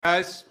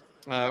Guys,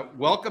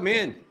 welcome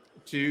in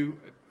to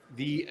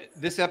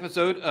this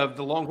episode of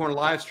the Longhorn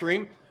live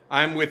stream.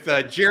 I'm with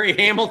Jerry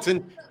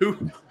Hamilton,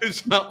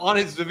 who's on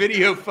his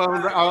video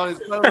phone on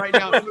his phone right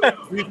now.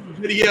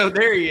 Video,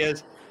 there he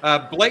is.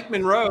 Blake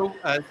Monroe,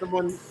 some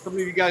of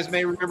you guys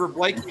may remember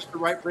Blake used to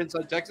write for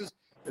Inside Texas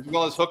as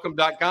well as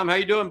Hook'em.com. How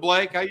you doing,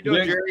 Blake? How you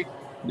doing, Jerry?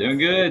 Doing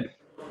good.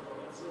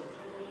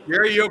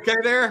 Jerry, you okay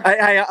there?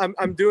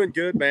 I'm doing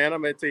good, man.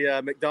 I'm at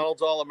the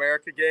McDonald's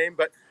All-America game,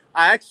 but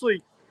I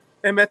actually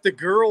am at the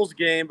girls'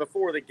 game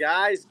before the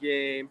guys'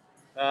 game.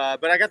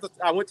 But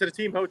I went to the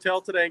team hotel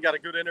today and got a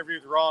good interview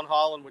with Ron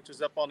Holland, which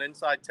is up on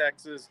Inside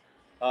Texas.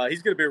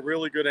 He's going to be a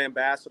really good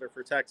ambassador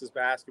for Texas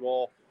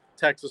basketball,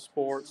 Texas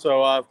sports.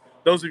 So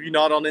those of you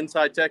not on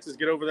Inside Texas,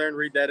 get over there and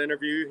read that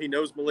interview. He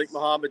knows Malik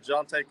Muhammad,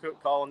 Jonte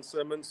Cook, Colin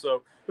Simmons. So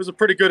it was a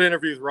pretty good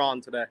interview with Ron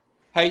today.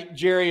 Hey,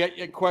 Jerry,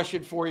 a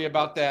question for you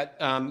about that.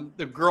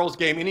 The girls'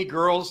 game.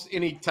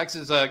 Any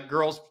Texas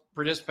girls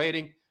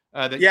participating?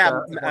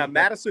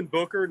 Madison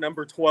Booker,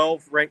 number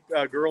 12 ranked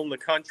girl in the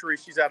country.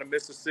 She's out of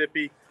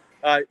Mississippi.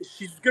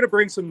 She's going to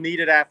bring some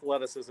needed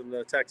athleticism to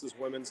the Texas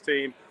women's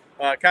team.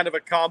 Kind of a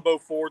combo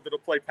forward that'll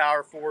play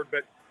power forward,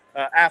 but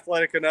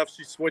athletic enough.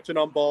 She's switching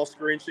on ball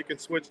screens. She can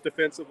switch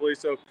defensively.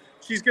 So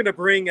she's going to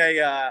bring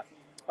a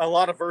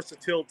lot of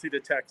versatility to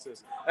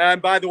Texas.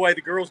 And by the way,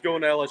 the girls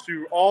going to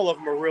LSU, all of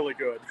them are really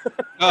good.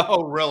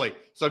 Oh, really?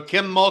 So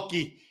Kim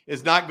Mulkey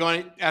is not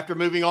going, after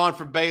moving on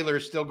from Baylor,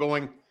 is still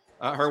going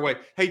her way.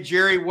 Hey,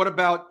 Jerry, what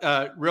about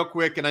real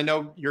quick? And I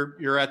know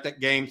you're at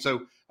that game.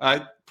 So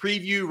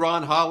preview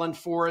Ron Holland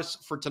for us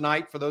for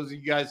tonight, for those of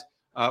you guys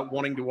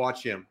wanting to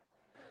watch him.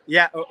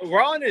 Yeah,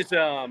 Ron has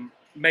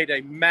made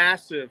a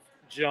massive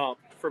jump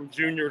from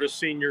junior to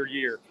senior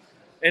year.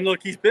 And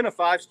look, he's been a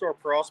five-star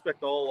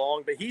prospect all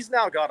along, but he's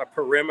now got a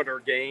perimeter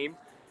game.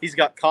 He's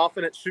got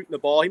confidence shooting the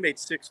ball. He made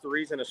 6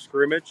 threes in a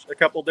scrimmage a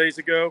couple days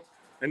ago,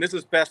 and this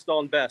is best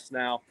on best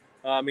now.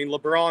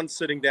 LeBron's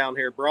sitting down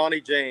here,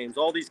 Bronny James,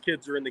 all these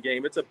kids are in the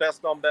game. It's a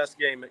best on best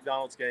game,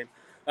 McDonald's game.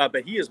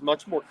 But he is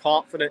much more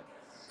confident,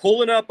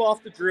 pulling up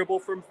off the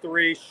dribble from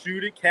 3,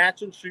 shooting,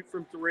 catch and shoot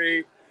from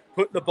 3,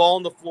 putting the ball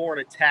on the floor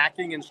and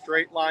attacking in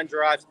straight line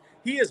drives.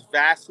 He has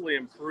vastly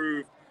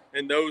improved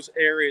in those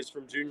areas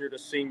from junior to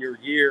senior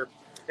year.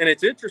 And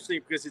it's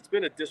interesting because it's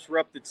been a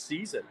disrupted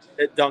season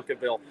at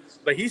Duncanville.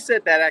 But he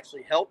said that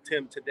actually helped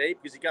him today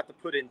because he got to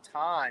put in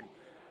time,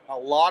 a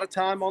lot of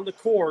time on the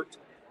court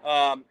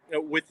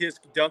with his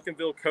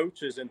Duncanville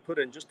coaches and put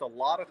in just a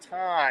lot of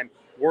time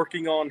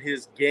working on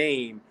his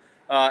game.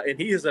 And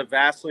he is a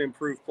vastly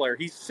improved player.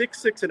 He's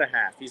 6'6.5".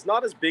 He's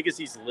not as big as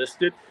he's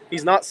listed.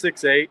 He's not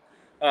 6'8".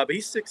 But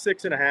he's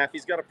 6'6.5".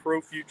 He's got a pro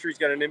future. He's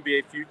got an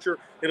NBA future.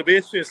 It'll be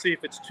interesting to see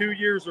if it's 2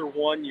 years or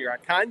 1 year. I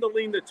kind of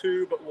lean to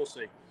 2, but we'll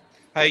see.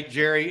 Hey,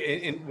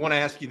 Jerry, and want to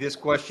ask you this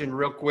question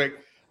real quick.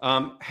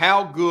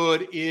 How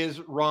good is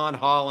Ron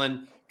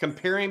Holland?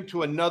 Compare him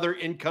to another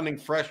incoming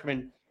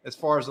freshman as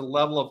far as the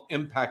level of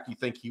impact you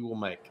think he will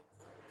make.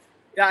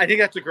 Yeah, I think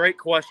that's a great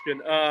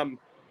question.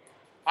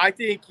 I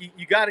think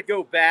you got to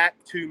go back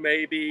to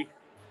maybe,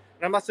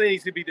 and I'm not saying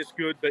he's going to be this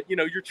good, but,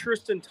 your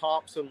Tristan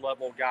Thompson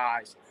level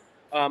guys.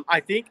 I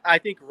think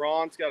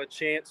Ron's got a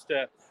chance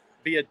to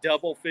be a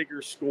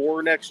double-figure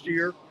scorer next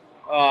year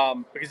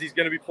because he's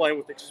going to be playing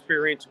with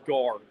experienced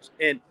guards.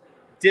 And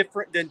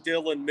different than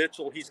Dylan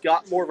Mitchell, he's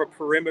got more of a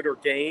perimeter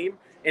game,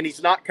 and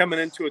he's not coming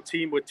into a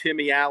team with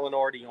Timmy Allen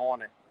already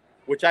on it,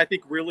 which I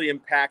think really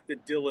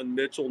impacted Dylan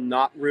Mitchell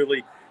not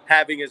really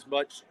having as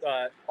much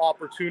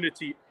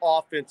opportunity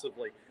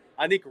offensively.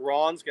 I think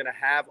Ron's going to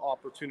have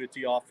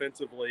opportunity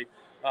offensively,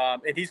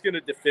 and he's going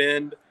to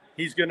defend.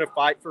 He's going to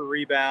fight for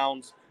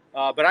rebounds.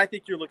 But I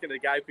think you're looking at a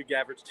guy who could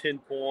average 10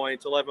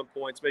 points, 11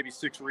 points, maybe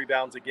 6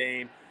 rebounds a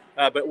game.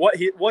 But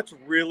what's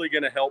really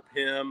going to help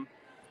him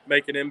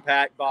make an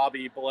impact,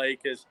 Bobby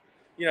Blake, is,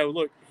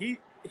 look, he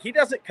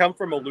doesn't come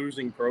from a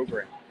losing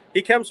program.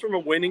 He comes from a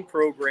winning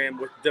program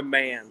with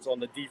demands on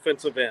the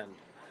defensive end.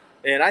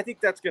 And I think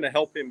that's going to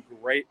help him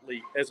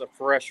greatly as a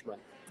freshman.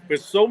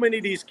 Because so many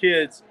of these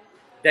kids,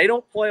 they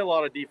don't play a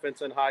lot of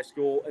defense in high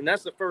school. And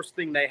that's the first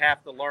thing they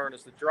have to learn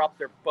is to drop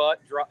their butt,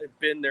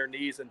 bend their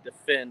knees, and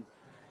defend.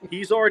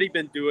 He's already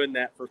been doing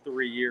that for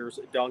 3 years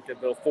at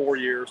Duncanville, 4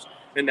 years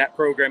in that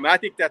program. I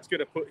think that's going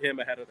to put him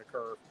ahead of the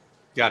curve.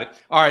 Got it.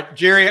 All right,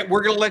 Jerry,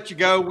 we're going to let you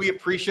go. We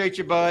appreciate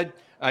you, bud.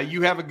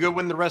 You have a good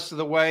one the rest of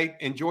the way.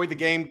 Enjoy the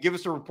game. Give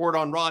us a report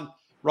on Ron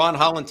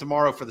Holland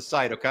tomorrow for the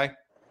site, okay?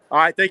 All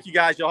right. Thank you,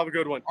 guys. Y'all have a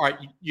good one. All right.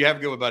 You have a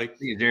good one, buddy.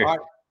 See you, Jerry. All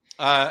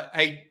right.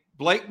 Hey,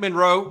 Blake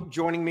Monroe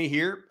joining me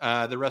here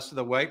the rest of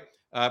the way.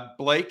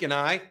 Blake and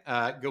I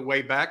go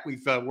way back.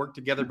 We've worked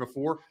together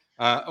before.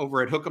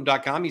 Over at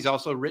Hook'em.com. He's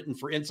also written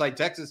for Inside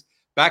Texas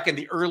back in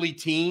the early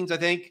teens, I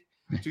think.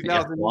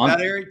 2000,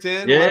 that area,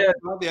 10, yeah, 11,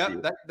 12,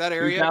 yeah, that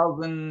area.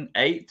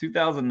 2008,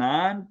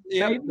 2009.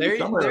 Yeah, there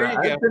you go.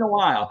 It's been a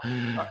while.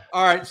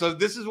 All right, so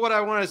this is what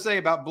I want to say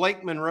about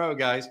Blake Monroe,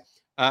 guys.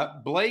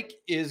 Blake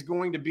is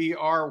going to be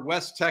our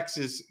West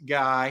Texas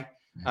guy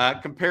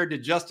compared to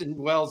Justin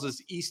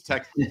Wells' East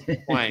Texas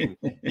playing.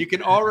 You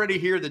can already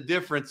hear the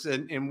difference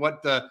in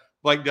what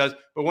Blake does.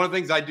 But one of the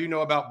things I do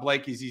know about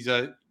Blake is he's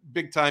a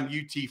big-time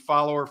UT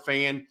follower,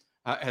 fan,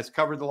 has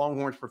covered the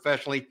Longhorns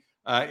professionally.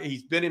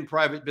 He's been in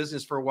private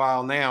business for a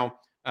while now,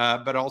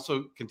 but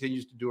also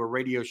continues to do a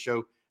radio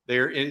show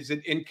there. Is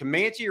it in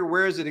Comanche, or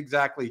where is it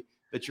exactly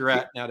that you're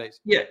at nowadays?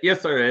 Yeah,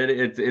 yes, sir.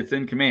 It's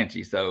in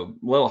Comanche. So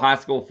little high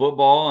school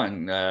football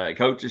and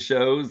coaches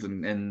shows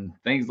and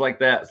things like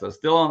that. So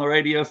still on the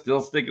radio,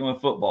 still sticking with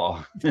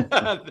football.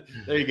 There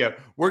you go.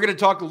 We're going to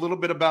talk a little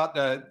bit about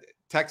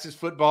Texas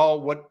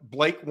football, what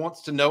Blake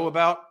wants to know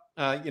about.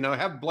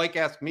 Have Blake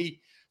ask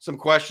me some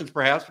questions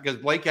perhaps, because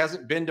Blake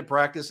hasn't been to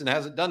practice and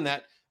hasn't done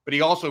that, but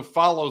he also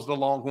follows the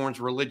Longhorns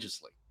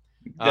religiously.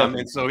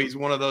 And so he's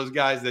one of those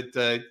guys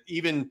that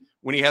even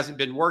when he hasn't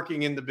been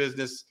working in the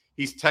business,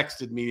 he's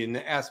texted me and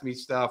asked me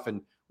stuff,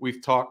 and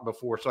we've talked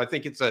before. So I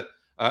think it's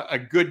a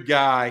good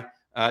guy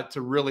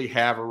to really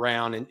have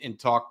around and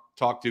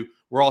talk to.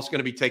 We're also going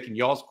to be taking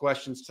y'all's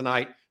questions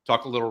tonight,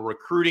 talk a little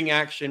recruiting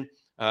action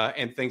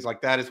and things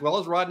like that, as well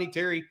as Rodney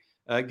Terry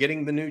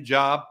getting the new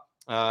job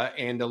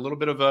and a little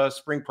bit of a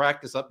spring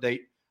practice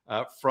update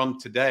from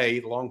today.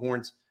 The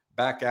Longhorns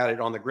back at it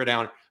on the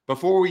gridiron.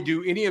 Before we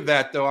do any of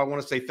that, though, I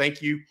want to say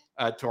thank you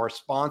to our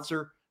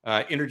sponsor,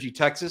 Energy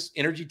Texas.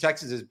 Energy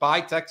Texas is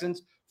by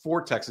Texans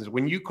for Texans.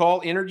 When you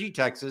call Energy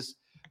Texas,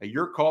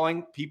 you're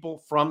calling people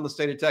from the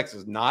state of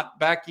Texas, not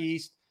back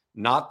east,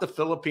 not the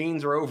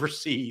Philippines or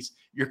overseas.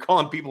 You're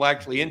calling people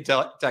actually in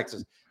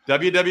Texas.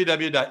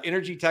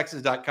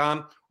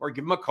 www.energytexas.com, or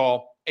give them a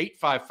call,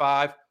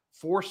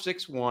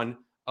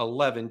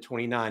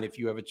 855-461-1129, if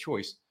you have a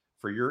choice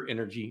for your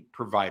energy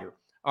provider.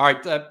 All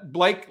right,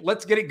 Blake,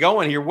 let's get it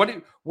going here.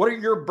 What are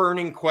your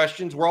burning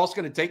questions? We're also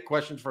going to take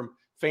questions from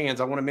fans.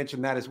 I want to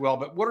mention that as well.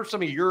 But what are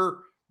some of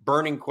your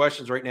burning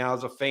questions right now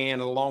as a fan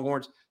of the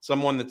Longhorns,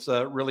 someone that's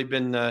really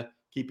been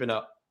keeping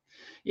up?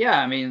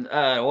 Yeah, I mean,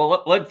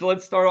 well,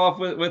 let's start off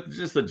with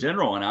just a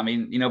general one. I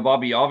mean,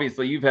 Bobby,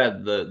 obviously you've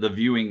had the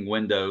viewing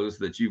windows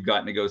that you've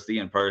gotten to go see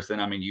in person.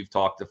 I mean, you've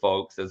talked to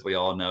folks, as we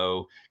all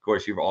know. Of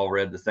course, you've all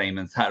read the same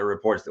insider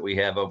reports that we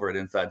have over at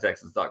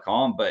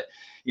InsideTexas.com. But,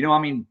 I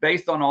mean,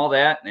 based on all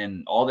that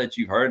and all that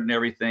you've heard and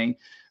everything,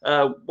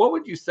 what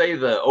would you say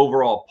the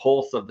overall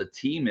pulse of the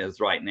team is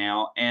right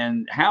now?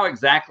 And how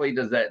exactly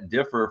does that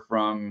differ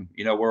from,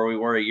 where we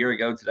were a year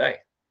ago today?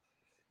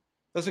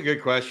 That's a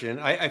good question.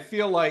 I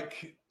feel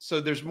like,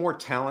 so there's more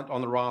talent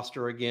on the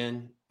roster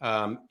again.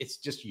 It's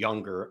just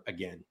younger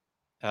again.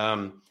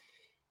 And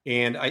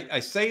I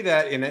say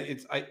that, and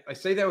I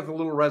say that with a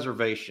little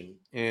reservation.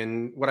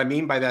 And what I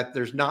mean by that,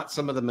 there's not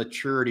some of the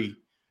maturity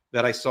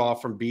that I saw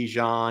from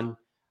Bijan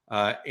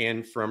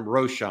and from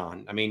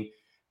Roshan. I mean,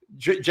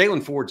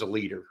 Jalen Ford's a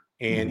leader,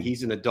 and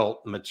he's an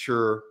adult,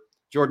 mature.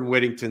 Jordan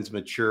Whittington's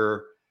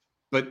mature,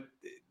 but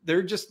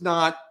they're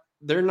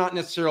not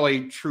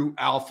necessarily true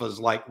alphas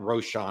like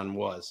Roshan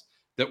was,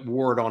 that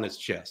wore it on his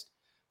chest.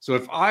 So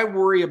if I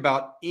worry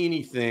about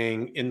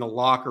anything in the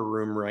locker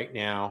room right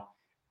now,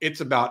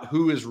 it's about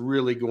who is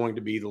really going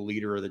to be the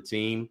leader of the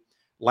team.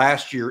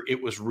 Last year,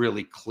 it was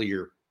really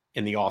clear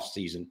in the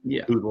offseason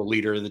who the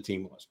leader of the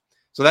team was.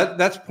 So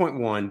that's point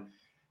one.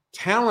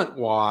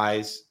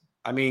 Talent-wise,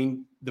 I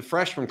mean, the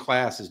freshman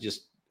class is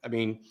just, I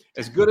mean,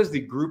 as good as the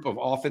group of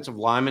offensive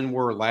linemen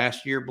were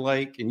last year,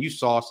 Blake, and you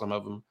saw some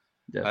of them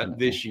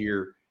this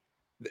year.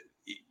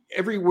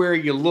 Everywhere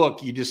you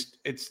look,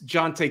 it's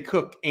Jonte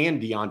Cook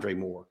and DeAndre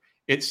Moore.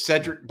 It's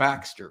Cedric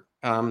Baxter.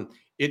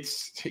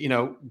 It's,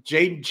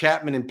 Jaden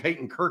Chapman and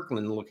Peyton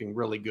Kirkland looking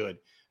really good.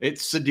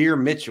 It's Sadir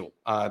Mitchell,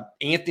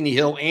 Anthony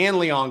Hill, and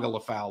Leonga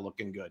Lafau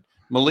looking good.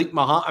 Malik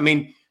Muhammad. I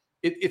mean,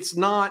 it's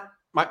not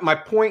my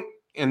point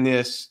in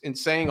this, in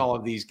saying all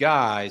of these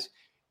guys,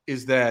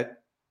 is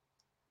that,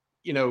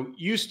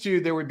 used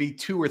to there would be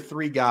 2 or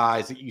 3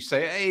 guys that you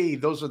say, hey,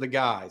 those are the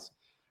guys.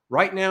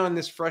 Right now in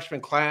this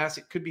freshman class,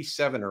 it could be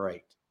 7 or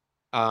 8.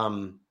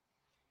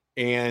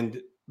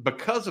 And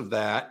because of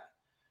that,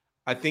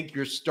 I think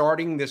you're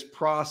starting this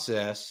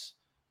process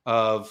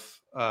of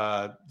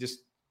just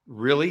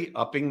really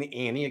upping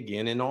the ante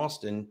again in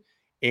Austin.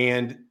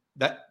 And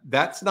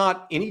that's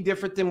not any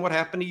different than what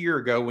happened a year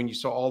ago when you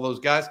saw all those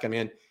guys come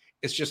in.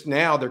 It's just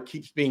now there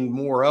keeps being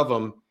more of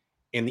them,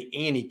 and the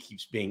ante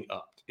keeps being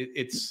upped.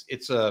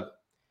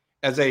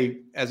 As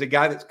a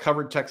guy that's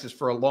covered Texas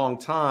for a long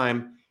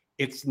time,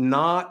 it's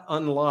not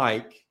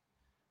unlike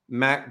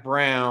Mac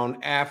Brown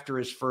after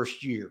his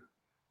first year,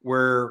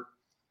 where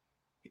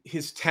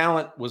his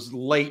talent was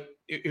late.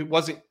 It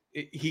wasn't.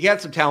 He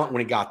had some talent when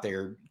he got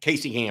there.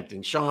 Casey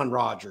Hampton, Sean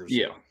Rogers,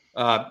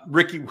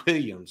 Ricky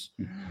Williams,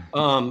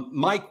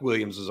 Mike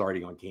Williams was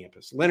already on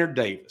campus. Leonard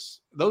Davis,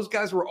 those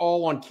guys were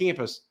all on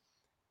campus.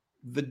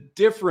 The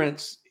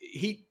difference,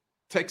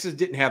 Texas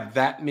didn't have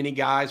that many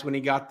guys when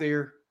he got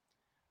there.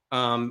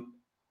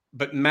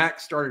 But Mac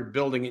started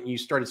building it, and you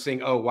started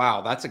saying, oh,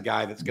 wow, that's a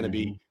guy that's going to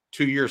be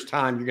 2 years'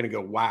 time. You're going to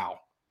go, wow.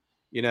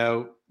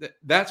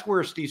 That's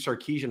where Steve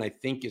Sarkisian, I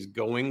think, is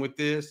going with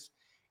this.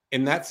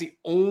 And that's the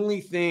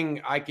only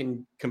thing I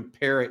can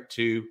compare it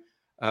to,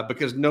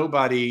 because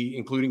nobody,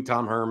 including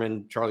Tom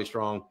Herman, Charlie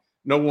Strong,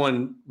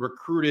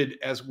 recruited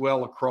as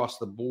well across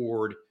the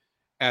board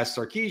as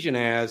Sarkisian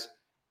has,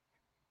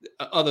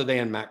 other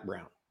than Mac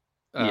Brown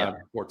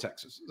for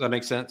Texas. Does that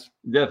make sense?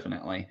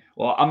 Definitely.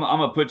 Well, I'm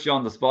gonna put you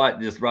on the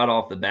spot just right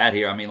off the bat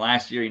here. I mean,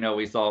 last year,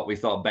 we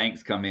saw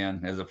Banks come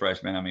in as a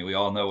freshman. I mean, we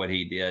all know what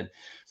he did.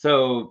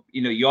 So,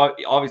 you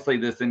obviously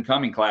this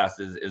incoming class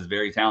is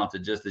very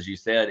talented, just as you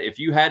said. If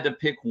you had to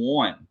pick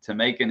one to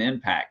make an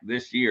impact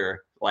this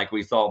year, like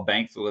we saw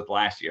Banks with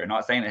last year,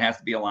 not saying it has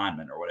to be a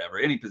lineman or whatever,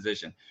 any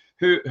position,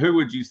 who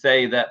would you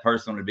say that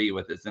person would be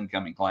with this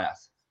incoming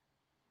class?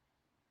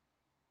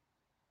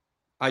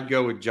 I'd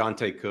go with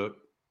Jonte Cook.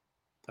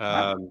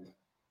 I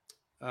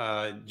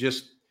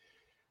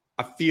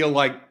feel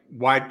like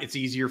it's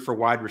easier for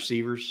wide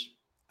receivers.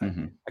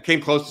 Mm-hmm. I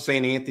came close to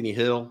saying Anthony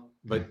Hill,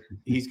 but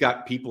he's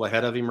got people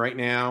ahead of him right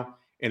now,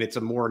 and it's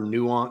a more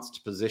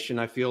nuanced position,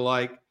 I feel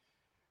like.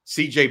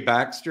 CJ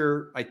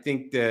Baxter, I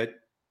think that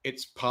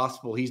it's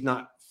possible he's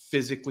not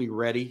physically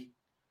ready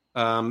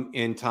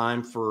in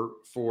time for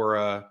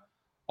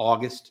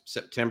August,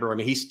 September. I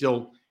mean, he's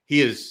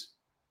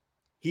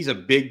a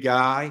big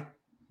guy,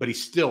 but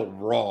he's still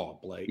raw,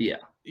 Blake. Yeah.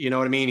 You know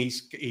what I mean?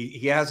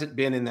 He hasn't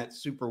been in that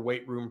super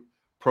weight room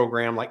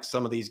program like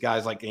some of these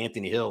guys like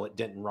Anthony Hill at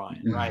Denton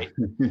Ryan, right?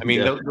 I mean,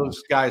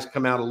 those guys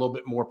come out a little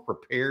bit more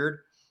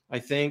prepared, I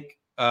think.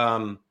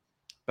 But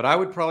I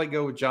would probably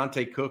go with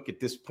Jonte Cook at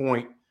this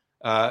point,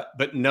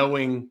 but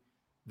knowing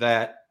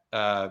that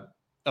of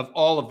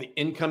all of the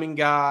incoming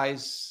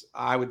guys,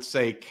 I would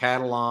say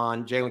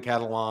Jalen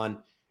Catalan,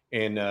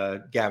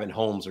 and Gavin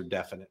Holmes are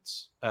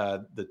definites,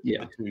 the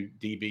two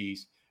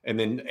DBs. And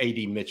then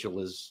AD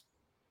Mitchell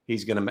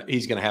he's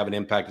gonna have an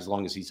impact as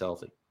long as he's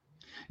healthy.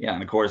 Yeah,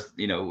 and of course,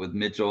 with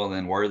Mitchell and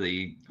then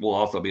Worthy, we'll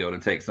also be able to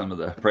take some of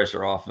the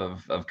pressure off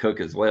of Cook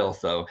as well.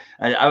 So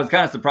I was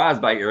kind of surprised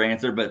by your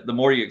answer, but the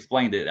more you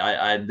explained it,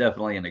 I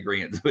definitely in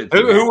agreement with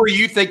you. Who were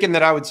you thinking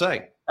that I would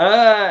say?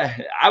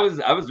 I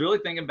was really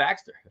thinking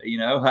Baxter.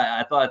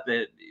 I thought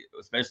that,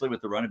 especially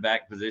with the running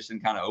back position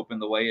kind of open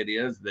the way it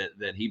is,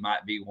 that he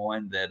might be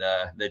one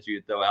that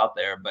you'd throw out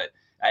there. But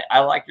I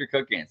like your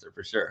Cook answer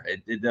for sure.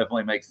 It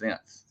definitely makes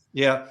sense.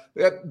 Yeah,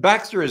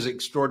 Baxter is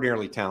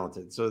extraordinarily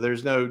talented, so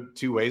there's no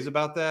two ways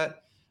about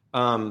that.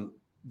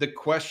 The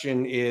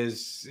question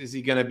is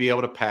he going to be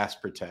able to pass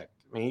protect?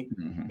 I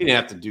mean, he didn't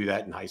have to do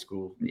that in high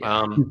school.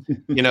 Yeah.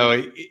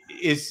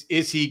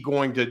 Is he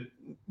going to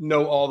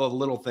know all the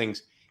little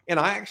things? And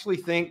I actually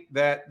think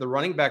that the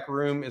running back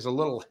room is a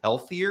little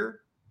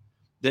healthier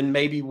than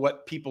maybe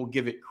what people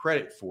give it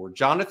credit for.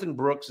 Jonathan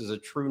Brooks is a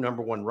true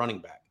number one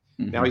running back.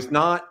 Mm-hmm. Now, he's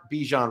not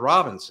Bijan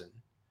Robinson,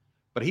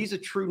 but he's a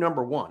true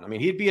number one. I mean,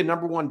 he'd be a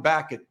number one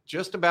back at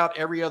just about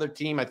every other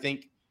team, I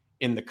think,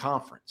 in the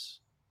conference,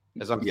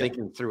 as I'm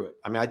thinking through it.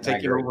 I mean, I'd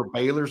take him over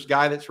Baylor's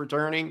guy that's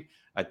returning.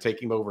 I'd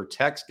take him over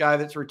Tech's guy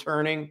that's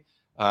returning.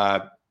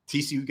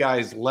 TCU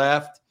guys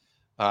left.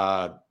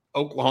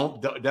 Oklahoma,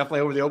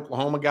 definitely over the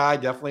Oklahoma guy,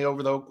 definitely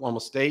over the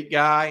Oklahoma State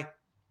guy.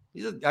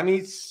 He's the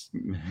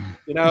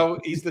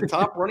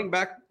top running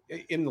back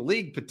in the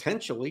league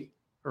potentially,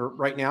 or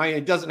right now. He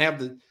doesn't have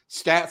the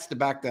stats to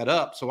back that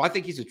up. So I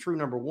think he's a true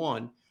number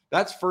one.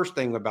 That's first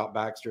thing about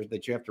Baxter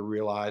that you have to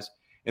realize.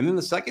 And then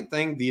the second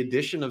thing, the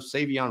addition of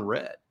Savion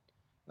Red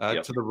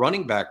to the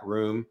running back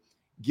room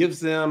gives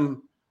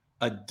them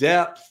a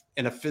depth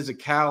and a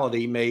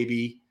physicality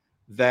maybe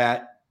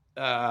that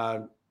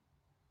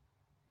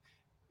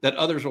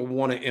others will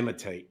want to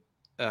imitate.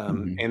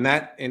 And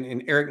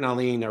Eric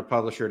Nalin, our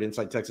publisher at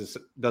Inside Texas,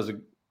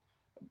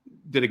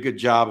 did a good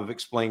job of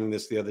explaining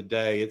this the other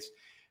day. It's,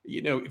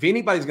 if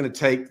anybody's going to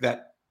take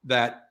that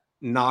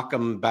knock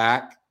 'em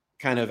back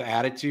kind of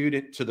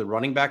attitude to the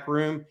running back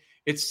room,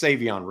 it's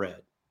Savion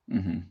Red.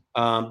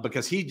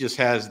 Because he just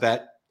has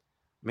that.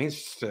 I mean,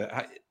 it's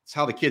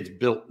how the kid's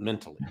built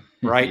mentally,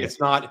 right? It's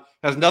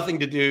has nothing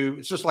to do.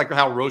 It's just like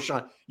how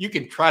you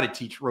can try to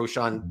teach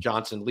Roschon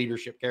Johnson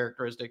leadership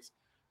characteristics,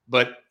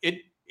 but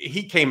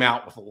he came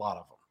out with a lot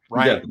of them,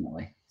 right?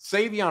 Definitely.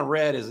 Savion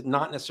Red is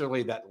not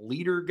necessarily that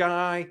leader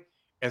guy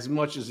as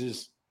much as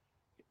his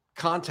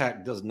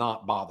contact does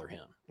not bother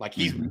him. Like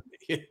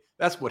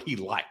that's what he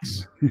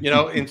likes,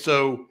 And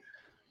so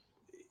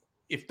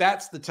if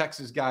that's the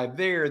Texas guy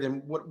there,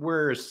 then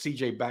where is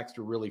CJ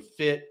Baxter really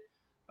fit?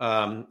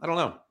 I don't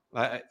know.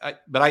 But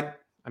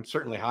I'm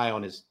certainly high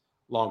on his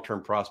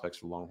long-term prospects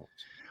for Longhorns.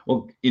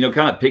 Well,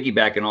 kind of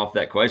piggybacking off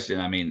that question,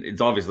 I mean,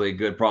 it's obviously a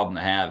good problem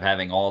to have,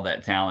 having all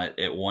that talent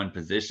at one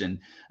position.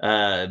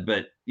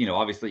 But,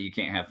 obviously you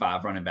can't have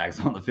 5 running backs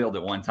on the field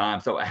at one time.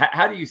 So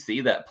how do you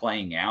see that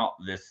playing out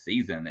this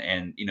season?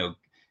 And,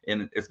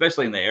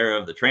 especially in the era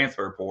of the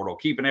transfer portal,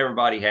 keeping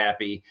everybody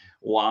happy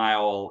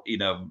while,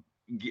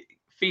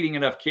 feeding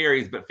enough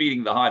carries, but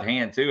feeding the hot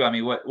hand too. I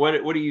mean,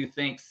 what do you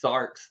think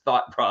Sark's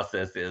thought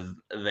process is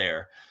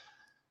there?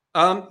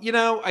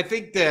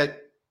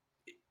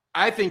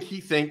 I think he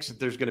thinks that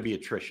there's going to be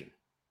attrition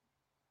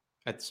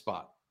at the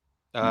spot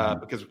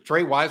because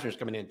Trey Wisner's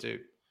coming in too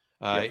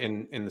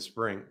in the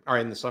spring or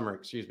in the summer,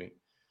 excuse me.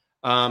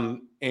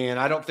 And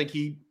I don't think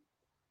he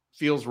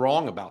feels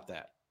wrong about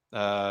that.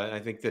 I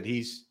think that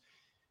he's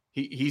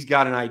he's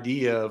got an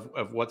idea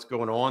of what's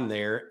going on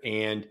there.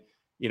 And,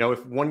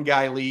 if one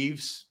guy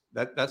leaves,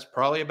 that's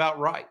probably about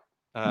right.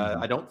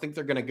 I don't think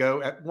they're going to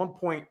go at one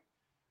point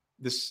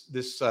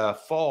this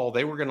fall.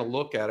 They were going to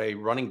look at a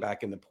running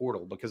back in the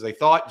portal because they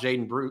thought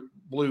Jaden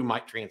Blue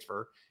might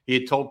transfer. He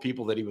had told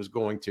people that he was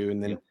going to,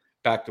 and then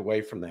backed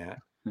away from that,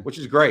 which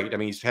is great. I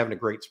mean, he's having a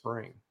great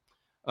spring.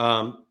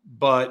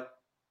 But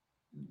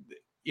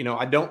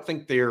I don't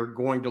think they're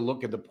going to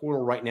look at the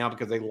portal right now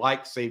because they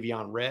like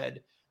Savion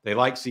Red. They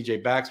like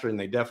CJ Baxter, and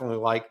they definitely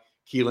like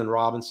Keelan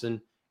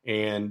Robinson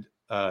and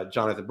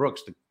Jonathan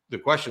Brooks. The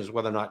question is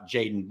whether or not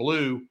Jaden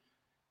Blue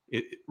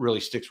it really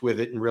sticks with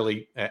it and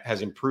really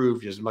has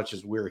improved as much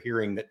as we're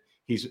hearing that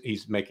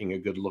he's making a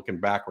good looking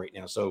back right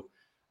now. So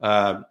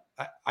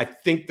I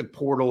think the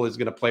portal is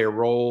going to play a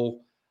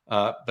role,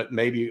 but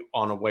maybe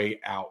on a way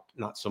out,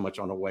 not so much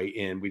on a way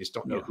in. We just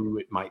don't know who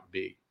it might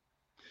be.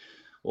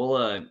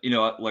 Well,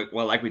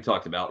 like we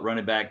talked about,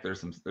 running back,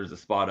 there's a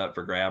spot up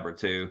for grab or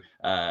two.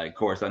 Of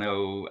course, I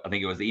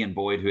think it was Ian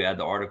Boyd who had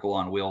the article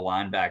on Will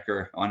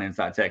linebacker on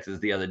Inside Texas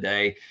the other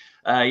day.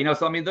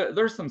 So I mean,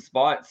 there's some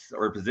spots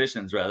or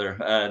positions rather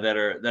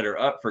that are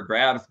up for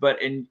grabs. But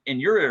in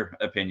your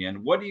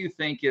opinion, what do you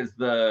think is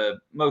the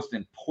most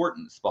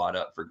important spot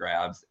up for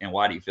grabs, and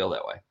why do you feel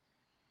that way?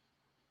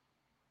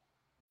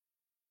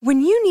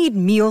 When you need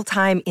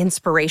mealtime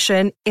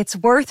inspiration, it's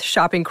worth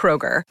shopping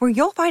Kroger, where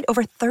you'll find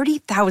over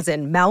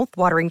 30,000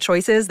 mouth-watering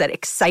choices that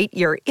excite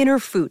your inner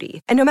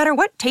foodie. And no matter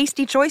what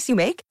tasty choice you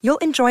make, you'll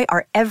enjoy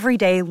our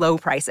everyday low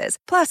prices,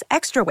 plus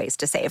extra ways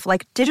to save,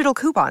 like digital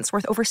coupons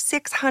worth over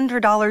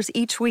 $600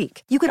 each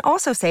week. You can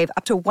also save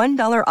up to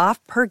 $1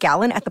 off per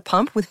gallon at the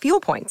pump with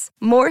fuel points.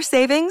 More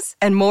savings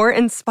and more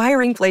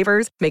inspiring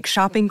flavors make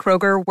shopping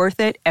Kroger worth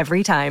it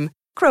every time.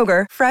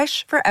 Kroger,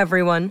 fresh for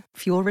everyone.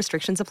 Fuel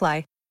restrictions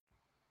apply.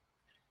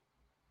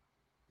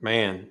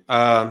 Man,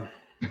 I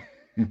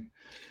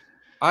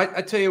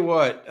tell you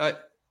what,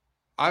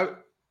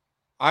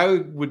 I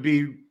would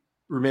be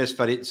remiss if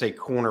I didn't say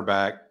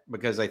cornerback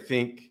because I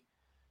think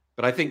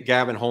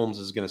Gavin Holmes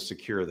is going to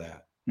secure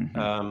that.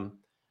 I'm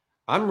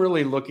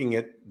really looking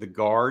at the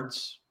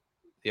guards,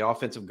 the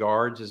offensive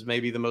guards is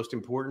maybe the most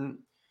important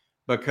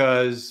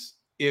because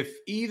if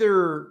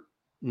either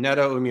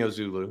Neto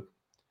Umeozulu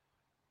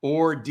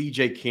or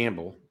DJ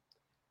Campbell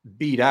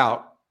beat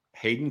out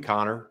Hayden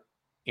Connor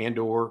and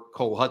or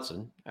Cole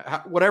Hudson,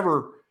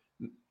 whatever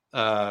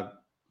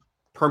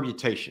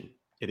permutation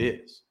it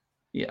is.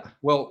 Yeah.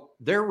 Well,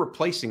 they're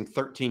replacing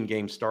 13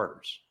 game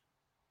starters.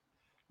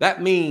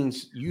 That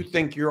means you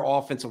think your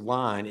offensive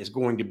line is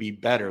going to be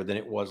better than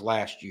it was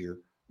last year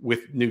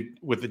with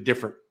a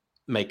different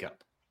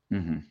makeup.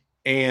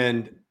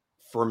 And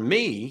for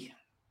me,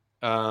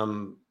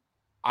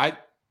 I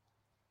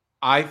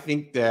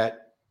think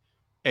that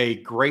a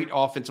great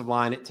offensive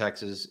line at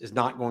Texas is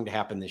not going to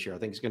happen this year. I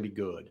think it's going to be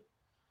good.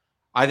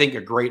 I think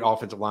a great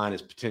offensive line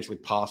is potentially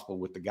possible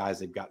with the guys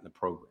they've got in the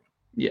program.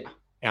 Yeah.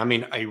 I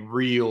mean, a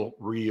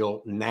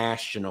real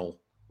national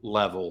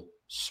level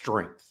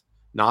strength,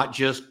 not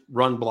just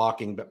run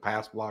blocking, but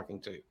pass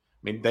blocking too.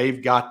 I mean,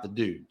 they've got the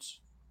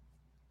dudes.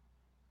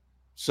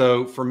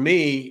 So for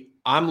me,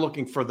 I'm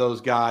looking for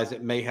those guys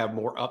that may have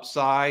more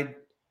upside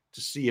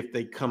to see if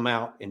they come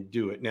out and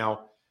do it.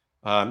 Now,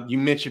 you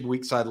mentioned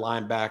weak side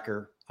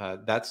linebacker.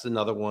 That's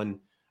another one.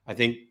 I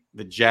think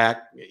the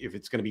Jack, if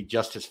it's going to be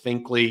Justice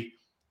Finkley,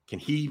 can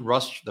he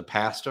rush the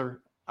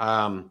passer?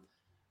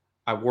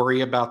 I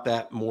worry about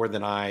that more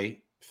than I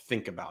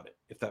think about it,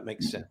 if that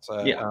makes sense.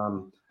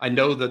 I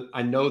know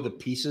the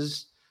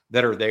pieces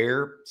that are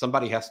there.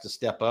 Somebody has to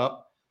step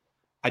up.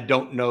 I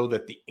don't know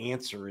that the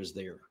answer is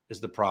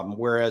the problem.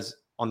 Whereas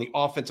on the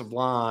offensive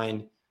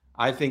line,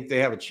 I think they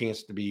have a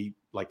chance to be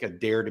like a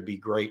dare to be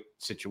great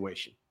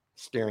situation,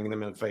 staring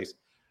them in the face.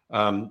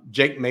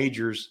 Jake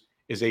Majors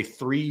is a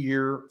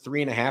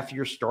 3.5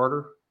 year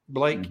starter,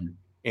 Blake,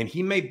 and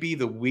he may be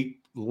the weak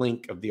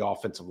link of the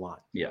offensive line.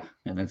 Yeah,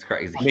 and that's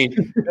crazy. I mean,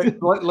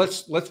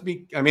 let's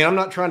be. I mean, I'm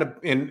not trying to,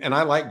 and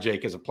I like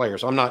Jake as a player,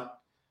 so I'm not.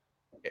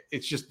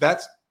 It's just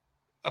that's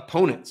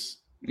opponents.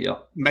 Yeah,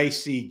 may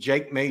see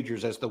Jake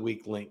Majors as the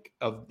weak link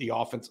of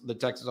the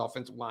Texas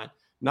offensive line,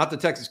 not the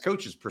Texas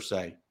coaches per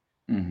se.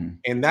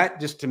 And that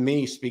just to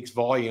me speaks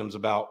volumes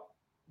about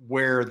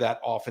where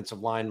that offensive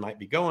line might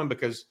be going,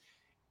 because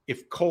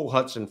if Cole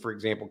Hudson, for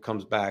example,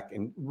 comes back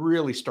and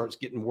really starts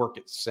getting work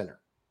at center,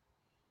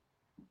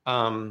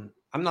 I'm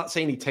not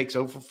saying he takes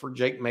over for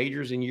Jake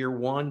Majors in year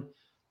one,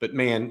 but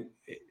man,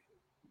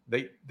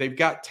 they've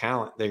got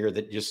talent there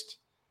that just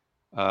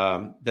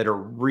that are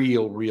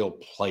real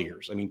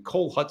players. I mean,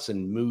 Cole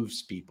Hudson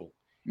moves people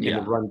in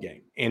the run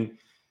game, and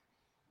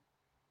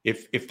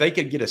if they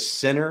could get a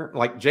center,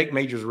 like Jake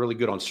Majors is really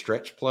good on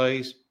stretch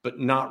plays, but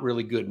not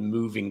really good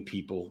moving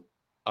people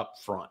up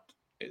front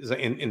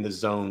in the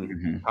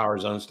zone, power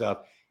zone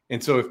stuff.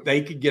 And so if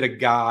they could get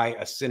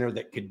a center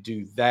that could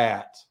do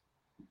that,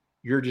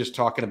 you're just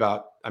talking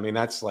about, I mean,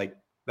 that's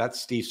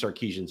Steve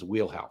Sarkisian's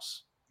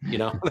wheelhouse, you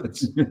know,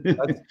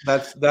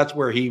 that's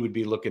where he would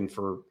be looking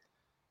for,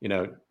 you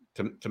know,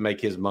 to make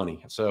his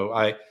money. So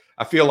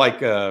I feel like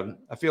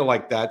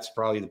that's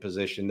probably the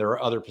position. There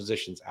are other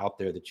positions out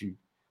there that you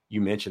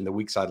mentioned, the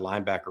weak side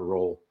linebacker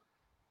role.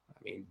 I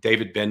mean,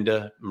 David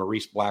Benda,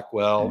 Maurice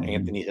Blackwell,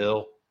 Anthony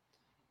Hill.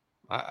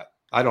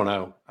 I don't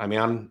know. I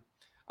mean,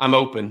 I'm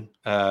open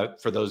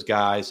for those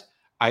guys.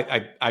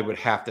 I would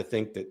have to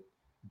think that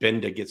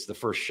Benda gets the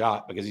first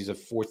shot because he's a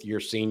fourth-year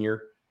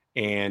senior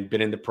and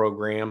been in the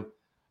program.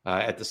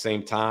 At the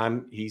same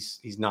time, he's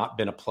not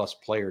been a plus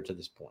player to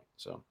this point.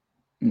 So,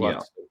 yeah.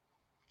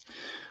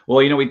 Well,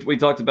 we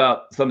talked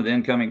about some of the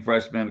incoming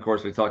freshmen. Of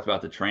course, we talked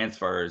about the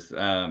transfers.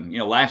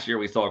 Last year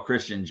we saw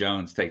Christian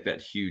Jones take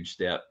that huge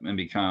step and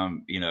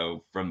become,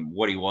 from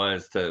what he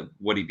was to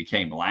what he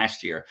became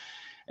last year.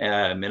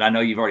 And I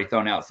know you've already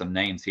thrown out some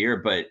names here,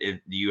 but do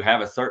you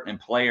have a certain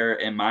player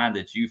in mind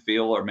that you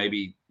feel, or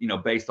maybe,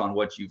 based on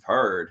what you've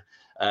heard,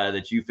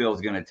 that you feel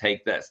is going to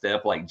take that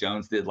step like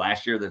Jones did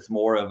last year, that's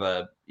more of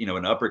an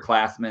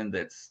upperclassman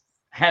that's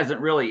hasn't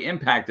really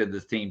impacted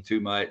this team too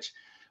much,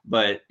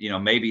 but,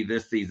 maybe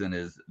this season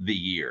is the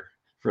year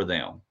for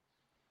them?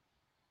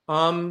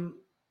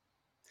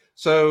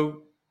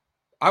 So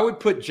I would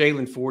put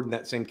Jalen Ford in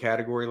that same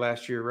category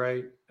last year,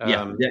 right?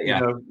 Yeah.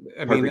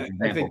 I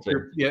think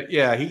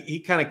he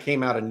kind of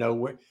came out of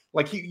nowhere.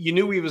 Like you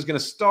knew he was going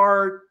to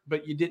start,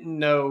 but you didn't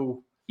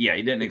know. Yeah,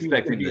 you didn't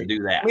expect him to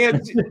do that.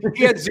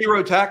 He had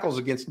 0 tackles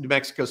against New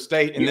Mexico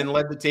State, and then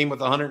led the team with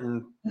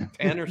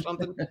 110 or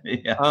something.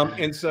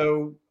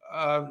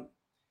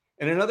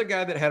 And another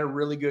guy that had a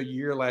really good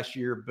year last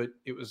year, but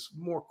it was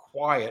more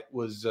quiet,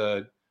 was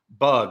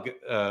Bug.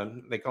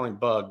 They call him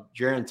Bug,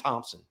 Jaron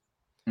Thompson.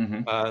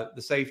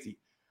 The safety.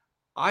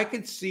 I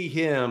could see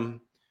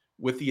him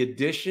with the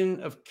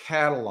addition of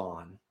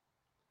Catalan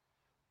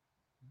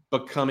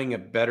becoming a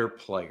better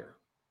player.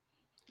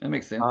 That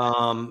makes sense.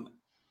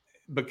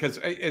 Because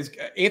as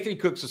Anthony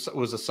Cooks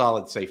was a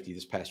solid safety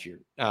this past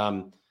year.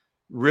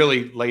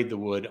 Really laid the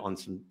wood on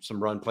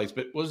some run plays,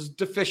 but was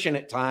deficient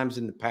at times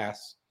in the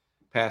pass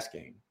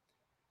game.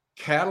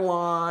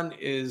 Catalan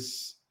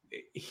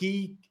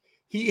he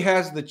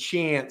has the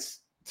chance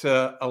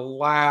to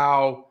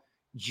allow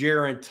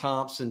Jaron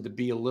Thompson to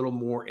be a little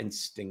more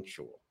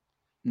instinctual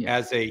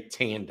as a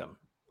tandem,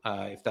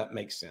 if that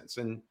makes sense.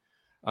 And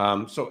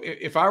so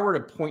if I were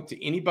to point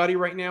to anybody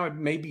right now, it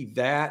may be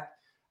that.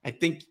 I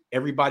think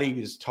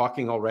everybody is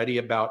talking already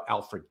about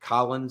Alfred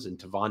Collins and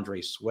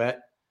Tavondre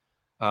Sweat.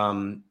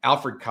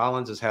 Alfred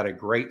Collins has had a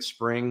great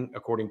spring,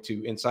 according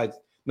to inside,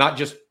 not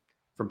just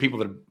from people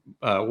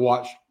that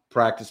watch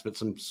practice, but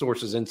some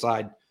sources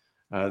inside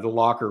the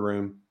locker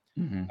room.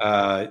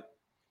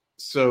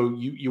 So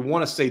you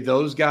want to say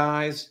those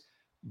guys,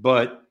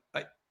 but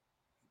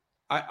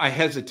I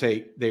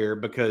hesitate there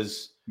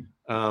because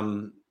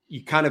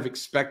you kind of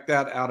expect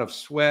that out of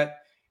Sweat.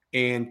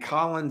 And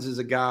Collins is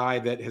a guy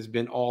that has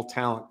been all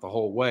talent the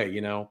whole way,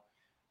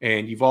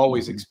 and you've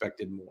always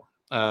expected more.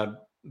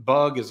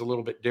 Bug is a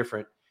little bit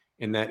different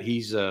in that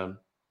he's a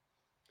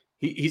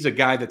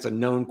guy that's a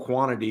known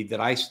quantity that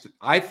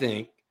I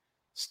think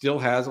still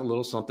has a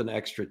little something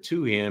extra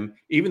to him,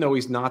 even though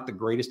he's not the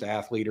greatest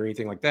athlete or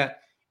anything like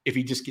that. If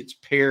he just gets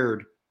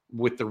paired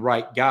with the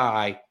right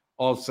guy,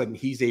 all of a sudden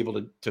he's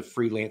able to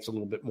freelance a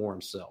little bit more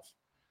himself.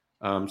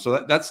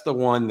 So that's the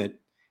one that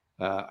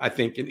I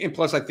think, and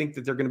plus I think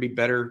that they're going to be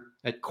better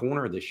at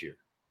corner this year,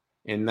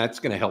 and that's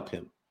going to help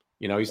him.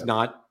 He's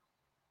not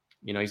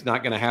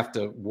going to have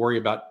to worry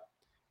about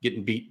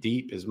getting beat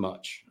deep as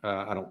much.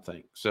 I don't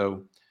think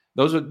so.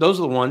 Those are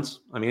the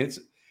ones. I mean,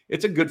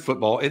 it's a good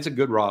football. It's a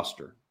good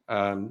roster.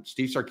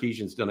 Steve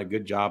Sarkisian's done a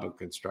good job of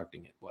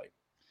constructing it, Blake.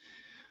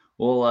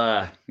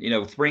 Well,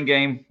 spring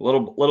game, a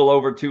little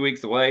over 2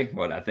 weeks away.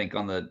 What I think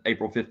on the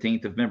April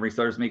 15th, if memory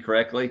serves me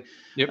correctly.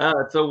 Yep.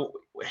 So,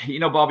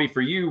 Bobby, for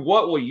you,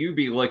 what will you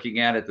be looking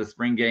at the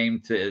spring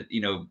game to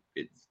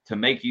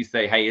make you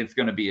say, hey, it's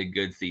going to be a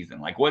good season?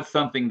 Like, what's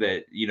something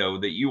that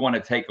you want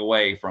to take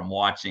away from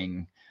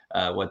watching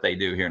what they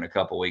do here in a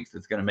couple of weeks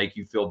that's going to make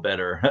you feel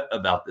better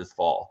about this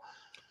fall?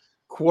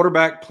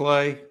 Quarterback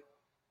play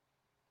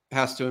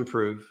has to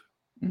improve,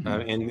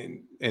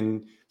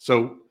 and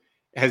so.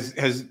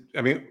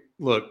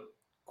 Look,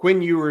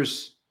 Quinn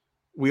Ewers,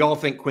 we all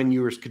think Quinn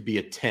Ewers could be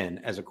a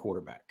 10 as a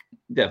quarterback.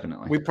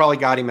 Definitely. We probably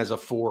got him as a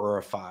 4 or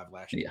a 5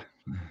 last year.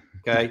 Yeah.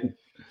 Okay.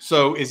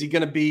 So is he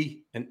going to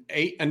be an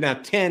 8? And now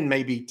 10,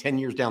 maybe 10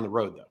 years down the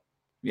road, though.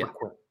 Yeah.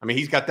 I mean,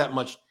 he's got that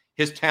much.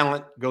 His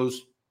talent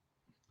goes,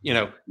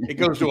 it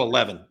goes to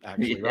 11,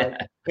 actually, right?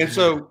 And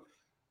so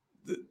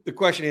the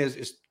question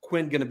is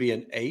Quinn going to be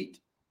an 8,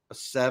 a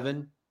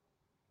 7,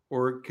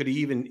 or could he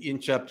even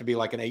inch up to be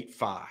like an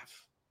 8.5?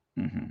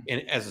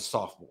 And as a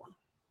sophomore,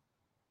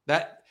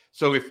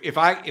 so if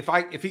I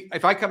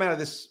come out of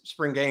this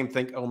spring game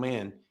think, oh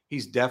man,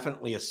 he's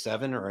definitely a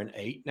 7 or an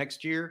 8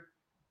 next year,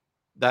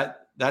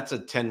 that's a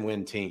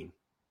 10-win team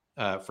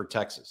for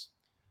Texas.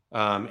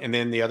 And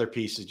then the other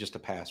piece is just a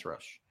pass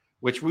rush,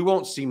 which we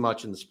won't see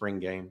much in the spring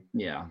game.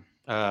 Yeah.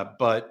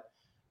 But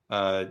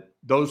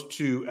those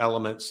two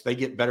elements, they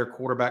get better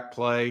quarterback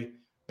play,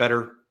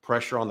 better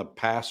pressure on the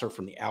passer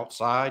from the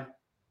outside.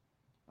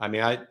 I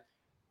mean,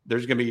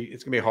 it's going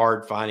to be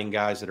hard finding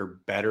guys that are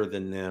better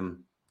than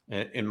them,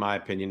 in my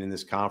opinion, in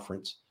this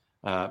conference.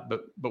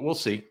 But we'll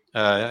see.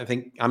 I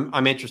think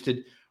I'm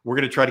interested. We're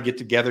going to try to get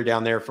together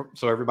down there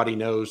so everybody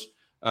knows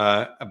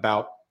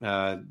about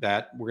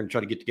that. We're going to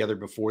try to get together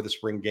before the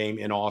spring game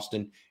in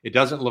Austin. It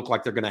doesn't look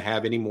like they're going to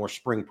have any more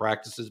spring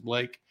practices,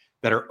 Blake,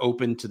 that are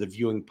open to the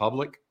viewing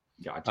public.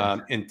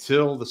 Gotcha.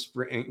 Until the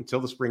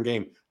spring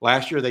game.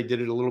 Last year they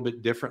did it a little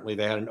bit differently.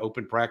 They had an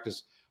open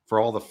practice for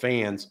all the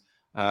fans,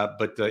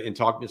 but in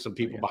talking to some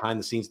people behind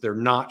the scenes, they're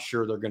not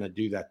sure they're going to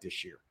do that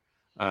this year.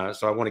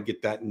 So I want to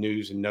get that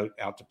news and note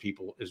out to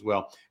people as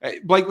well.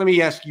 Blake, let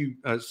me ask you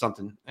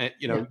something.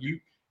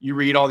 You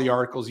read all the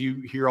articles,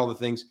 you hear all the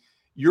things.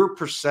 Your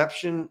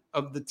perception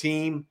of the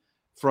team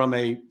from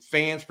a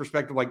fan's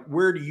perspective, like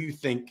where do you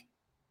think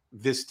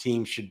this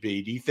team should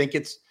be? Do you think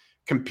it's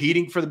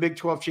competing for the Big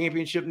 12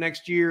 championship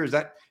next year? Is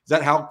that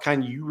how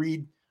kind of you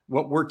read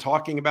what we're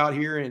talking about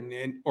here?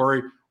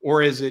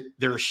 Or is it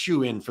they're a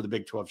shoe in for the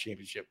Big 12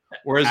 championship?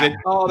 Or is it,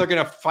 they're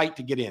going to fight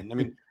to get in? I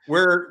mean,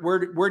 where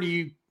do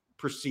you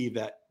perceive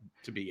that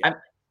to be at?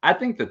 I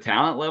think the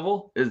talent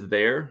level is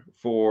there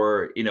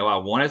for, I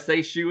want to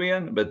say shoe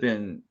in, but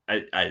then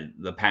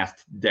the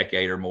past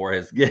decade or more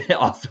has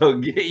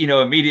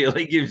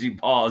immediately gives you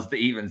pause to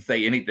even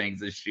say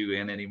anything's a shoe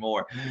in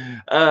anymore.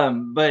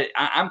 But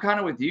I'm kind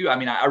of with you. I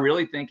mean, I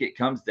really think it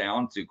comes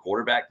down to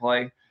quarterback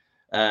play,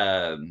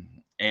 and,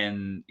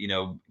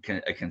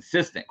 a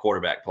consistent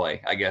quarterback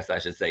play, I guess I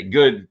should say,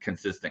 good,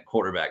 consistent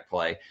quarterback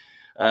play.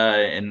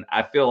 And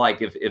I feel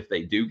like if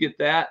they do get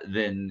that,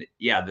 then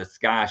the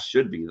sky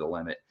should be the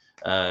limit.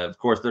 Of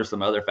course, there's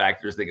some other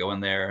factors that go in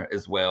there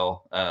as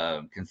well.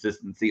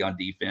 Consistency on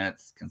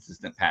defense,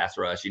 consistent pass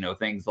rush,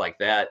 things like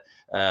that,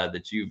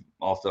 that you've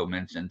also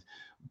mentioned.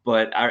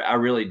 But I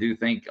really do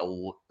think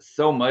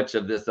so much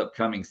of this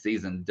upcoming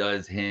season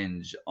does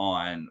hinge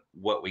on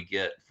what we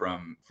get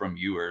from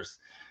viewers.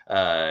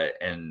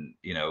 And,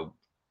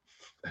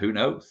 who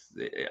knows?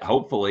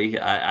 Hopefully,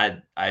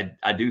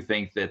 I do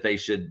think that they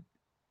should,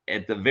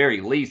 at the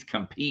very least,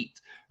 compete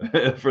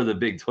for the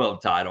Big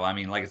 12 title. I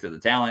mean, like I said, the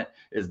talent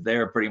is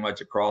there pretty much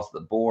across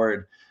the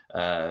board.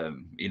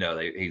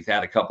 He's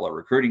had a couple of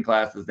recruiting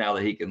classes now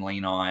that he can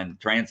lean on.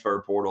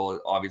 Transfer portal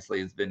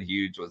obviously has been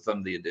huge with some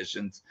of the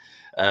additions.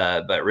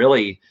 But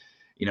really,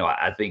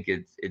 I think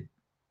it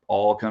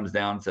all comes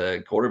down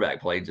to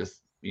quarterback play,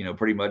 just,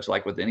 pretty much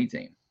like with any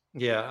team.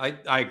 Yeah,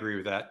 I agree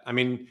with that. I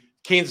mean,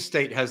 Kansas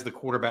State has the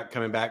quarterback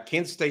coming back.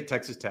 Kansas State,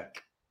 Texas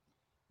Tech.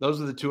 Those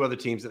are the two other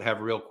teams that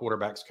have real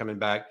quarterbacks coming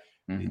back.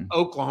 Mm-hmm.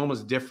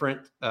 Oklahoma's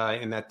different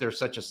in that they're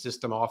such a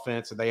system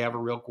offense, and they have a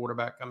real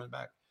quarterback coming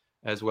back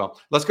as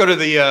well. Let's go to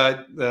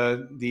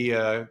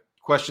the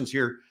questions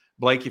here,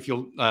 Blake, if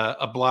you'll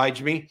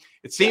oblige me.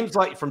 It seems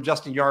like, from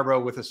Justin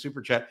Yarbrough with a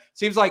super chat, it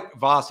seems like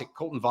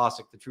Colton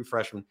Vosick, the true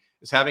freshman,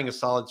 is having a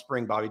solid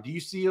spring, Bobby. Do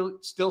you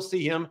still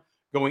see him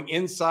going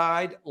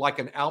inside like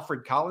an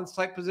Alfred Collins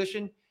type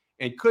position?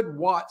 And could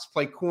Watts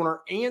play corner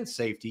and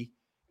safety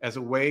as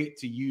a way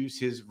to use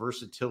his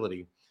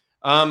versatility?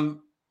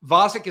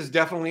 Vosick is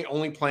definitely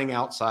only playing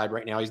outside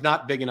right now. He's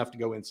not big enough to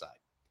go inside.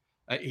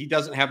 He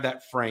doesn't have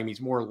that frame. He's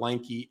more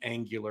lanky,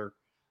 angular.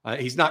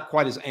 He's not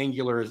quite as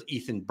angular as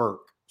Ethan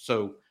Burke,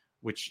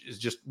 which is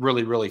just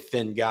really, really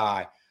thin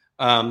guy.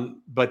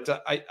 But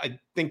I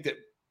think that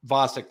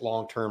Vosick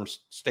long-term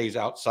stays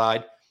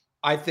outside.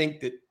 I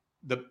think that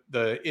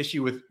the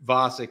issue with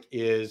Vosick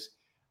is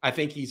I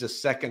think he's a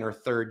second or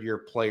third year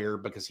player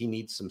because he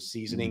needs some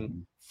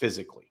seasoning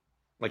physically.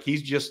 Like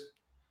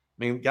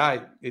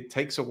guy, it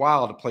takes a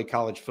while to play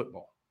college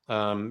football,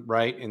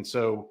 right? And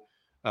so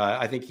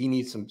I think he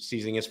needs some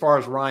seasoning. As far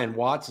as Ryan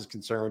Watts is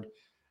concerned,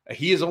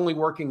 he is only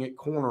working at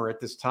corner at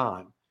this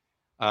time.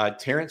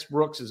 Terrence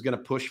Brooks is going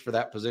to push for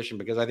that position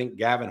because I think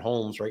Gavin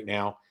Holmes right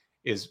now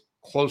is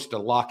close to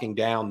locking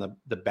down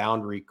the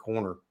boundary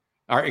corner,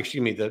 or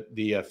excuse me,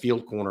 the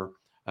field corner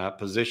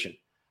position.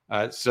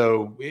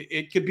 So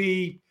it could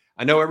be.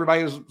 I know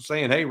everybody was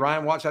saying, "Hey,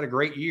 Ryan Watts had a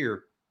great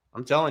year."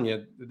 I'm telling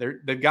you,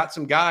 they've got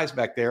some guys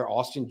back there.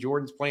 Austin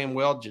Jordan's playing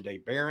well.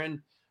 Jahdae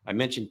Barron. I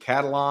mentioned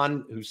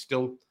Catalan, who's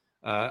still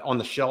on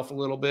the shelf a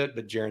little bit,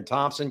 but Jaron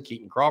Thompson,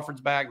 Keaton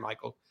Crawford's back,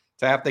 Michael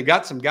Taft. They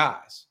got some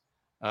guys.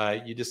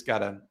 You just got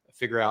to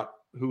figure out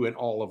who and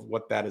all of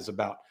what that is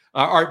about.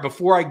 All right,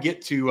 before I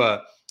get to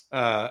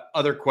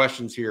other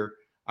questions here,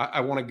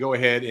 I want to go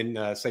ahead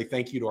and say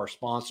thank you to our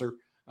sponsor.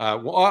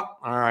 All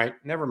right,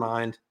 never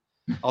mind.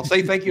 I'll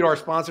say thank you to our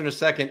sponsor in a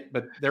second,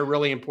 but they're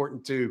really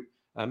important too.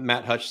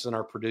 Matt Hutchison,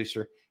 our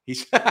producer,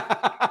 he's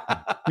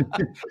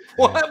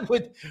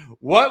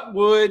what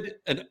would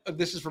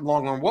this is from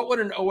Longhorn. What would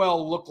an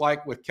OL look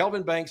like with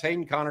Kelvin Banks,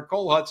 Hayden Connor,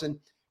 Cole Hudson,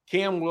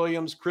 Cam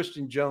Williams,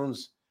 Christian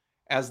Jones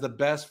as the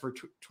best for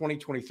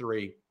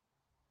 2023?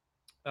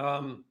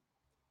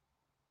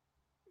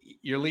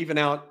 You're leaving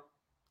out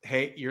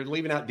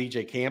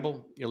DJ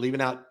Campbell. You're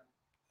leaving out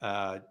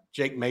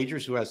Jake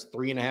Majors, who has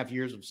 3.5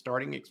 years of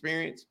starting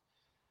experience.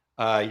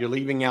 You're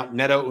leaving out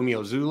Neto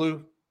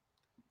Umeozulu.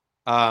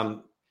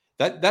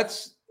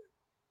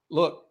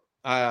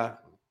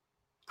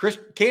 Chris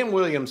Cam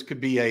Williams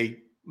could be a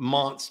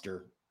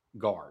monster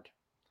guard.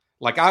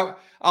 Like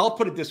I'll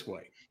put it this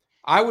way.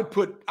 I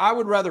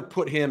would rather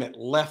put him at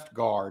left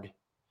guard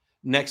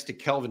next to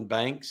Kelvin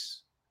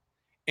Banks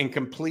and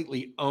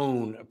completely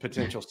own a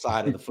potential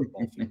side of the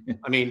football field.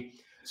 I mean,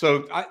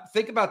 so I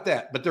think about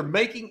that. But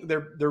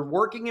they're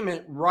working him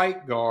at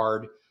right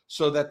guard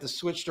so that the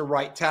switch to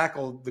right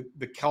tackle,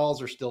 the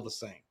calls are still the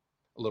same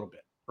a little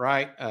bit,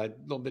 right? A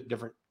little bit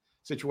different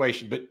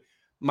situation. But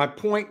my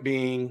point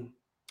being,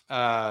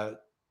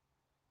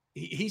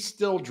 he's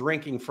still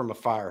drinking from a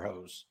fire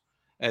hose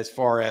as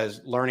far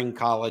as learning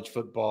college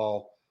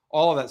football,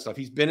 all of that stuff.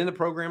 He's been in the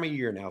program a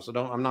year now, so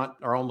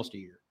or almost a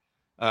year.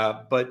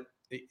 But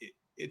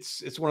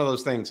it's one of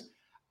those things.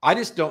 I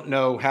just don't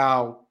know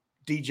how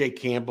DJ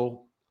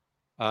Campbell,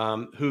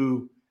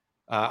 who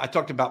I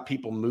talked about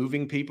people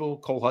moving people,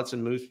 Cole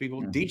Hudson moves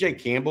people. Mm-hmm. DJ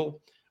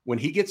Campbell, when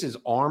he gets his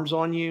arms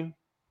on you,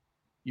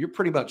 you're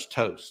pretty much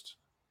toast.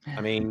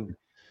 I mean,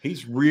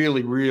 he's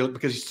really,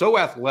 because he's so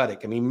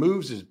athletic. I mean,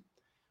 moves his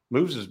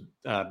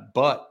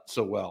butt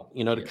so well,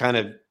 to kind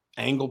of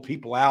angle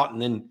people out,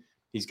 and then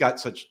he's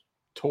got such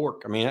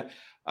torque. I mean,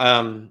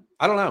 I don't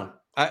know.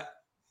 I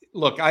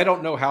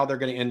don't know how they're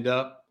going to end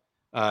up.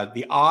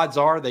 The odds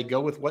are they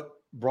go with what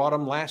brought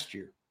them last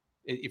year,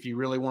 if you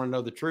really want to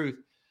know the truth.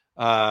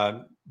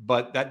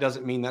 But that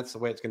doesn't mean that's the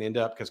way it's going to end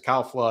up, because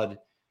Kyle Flood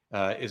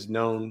is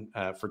known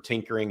for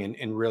tinkering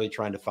and really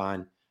trying to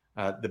find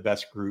the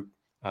best group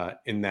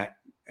in that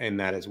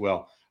as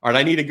well. All right,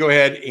 I need to go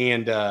ahead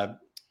and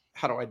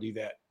how do I do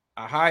that?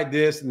 I hide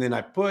this, and then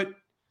I put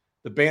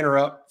the banner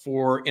up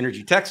for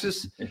Energy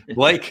Texas.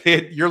 Blake,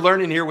 you're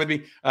learning here with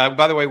me.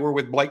 By the way, we're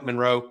with Blake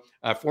Monroe,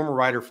 former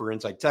writer for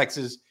Inside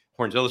Texas,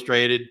 Horns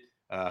Illustrated,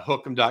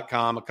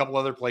 Hook'em.com, a couple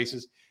other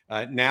places,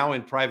 now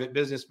in private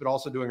business, but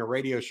also doing a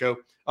radio show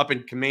up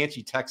in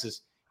Comanche,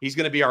 Texas. He's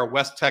going to be our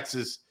West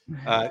Texas.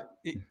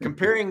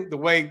 Comparing the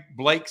way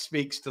Blake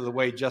speaks to the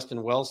way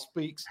Justin Wells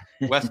speaks,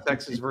 West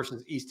Texas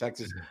versus East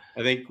Texas,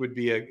 I think would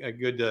be a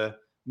good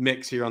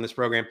mix here on this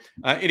program.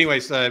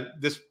 Anyways,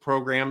 this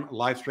program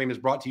live stream is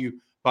brought to you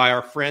by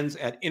our friends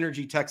at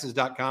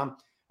energytexas.com.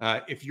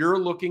 If you're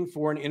looking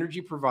for an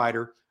energy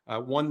provider,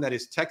 one that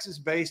is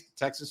Texas-based,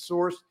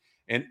 Texas-sourced,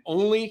 and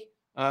only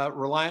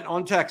reliant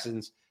on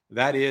Texans,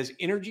 that is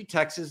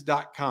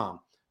energytexas.com.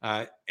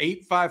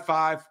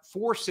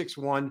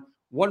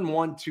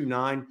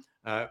 855-461-1129.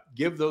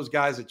 Give those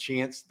guys a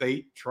chance.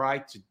 They try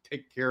to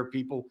take care of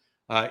people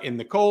in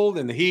the cold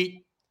and the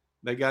heat.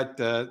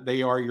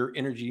 They are your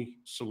energy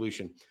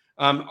solution.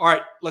 All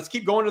right, let's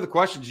keep going to the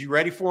questions. You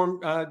ready for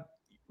them?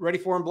 Ready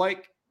for them,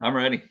 Blake? I'm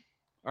ready.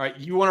 All right.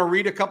 You want to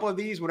read a couple of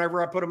these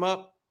whenever I put them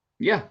up?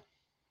 Yeah.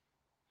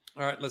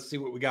 All right. Let's see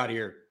what we got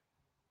here.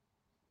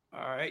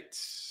 All right.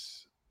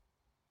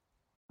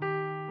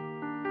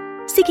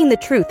 Seeking the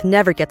truth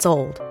never gets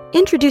old.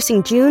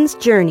 Introducing June's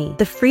Journey,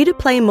 the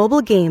free-to-play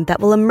mobile game that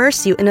will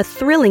immerse you in a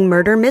thrilling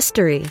murder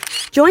mystery.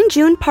 Join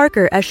June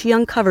Parker as she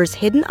uncovers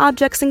hidden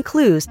objects and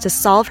clues to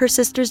solve her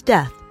sister's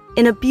death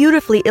in a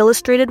beautifully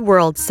illustrated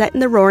world set in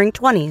the Roaring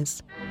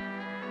 '20s.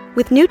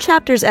 With new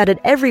chapters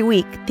added every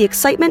week, the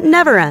excitement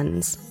never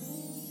ends.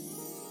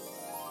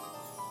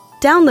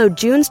 Download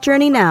June's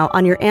Journey now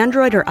on your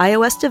Android or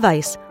iOS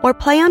device, or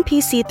play on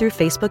PC through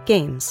Facebook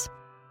Games.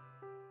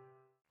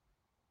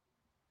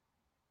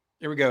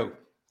 Here we go.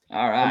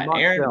 All right.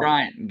 Aaron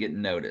Bryant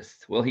getting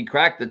noticed. Will he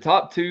crack the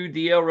top 2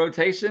 DL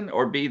rotation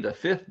or be the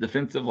 5th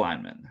defensive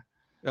lineman?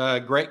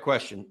 Great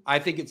question. I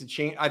think it's a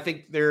chance. I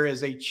think there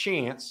is a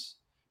chance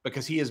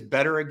because he is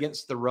better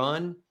against the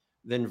run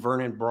than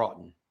Vernon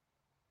Broughton.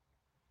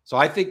 So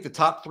I think the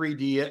top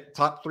three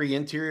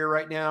interior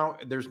right now,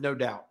 there's no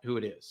doubt who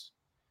it is.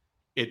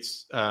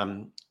 It's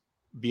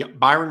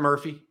Byron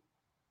Murphy,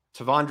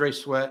 Tavondre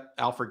Sweat,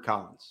 Alfred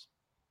Collins.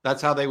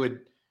 That's how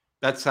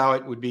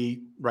it would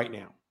be right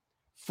now.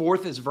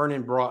 4th is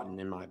Vernon Broughton,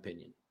 in my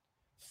opinion.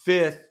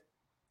 5th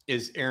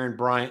is Aaron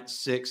Bryant.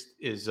 6th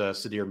is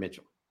Sadir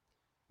Mitchell.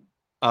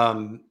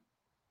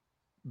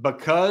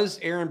 Because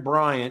Aaron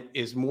Bryant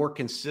is more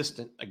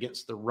consistent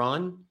against the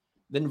run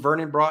than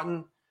Vernon Broughton,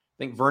 I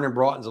think Vernon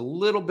Broughton's a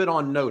little bit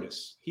on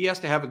notice. He has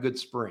to have a good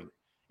spring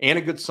and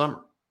a good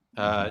summer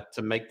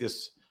to make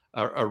this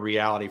a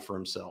reality for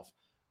himself.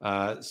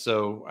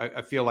 So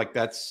I feel like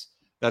that's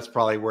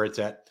probably where it's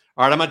at.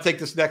 All right, I'm going to take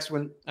this next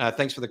one.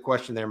 Thanks for the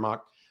question there,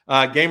 Mock.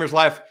 Gamers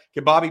Life,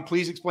 can Bobby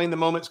please explain the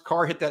moments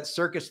Carr hit that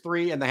circus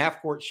 3 and the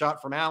half-court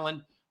shot from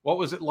Allen? What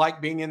was it like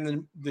being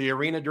in the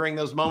arena during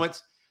those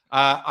moments?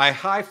 I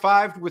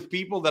high-fived with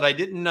people that I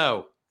didn't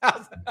know.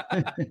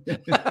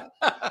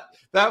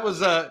 That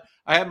was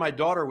I had my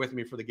daughter with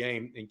me for the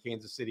game in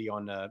Kansas City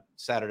on on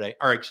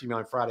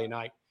Friday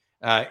night.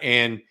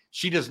 And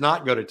she does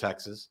not go to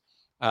Texas,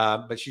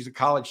 but she's a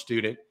college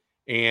student.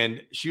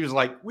 And she was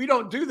like, "We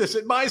don't do this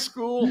at my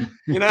school."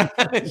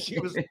 And she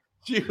was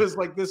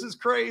like, "This is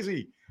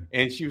crazy."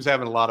 And she was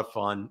having a lot of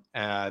fun.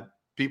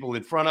 People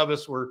in front of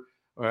us were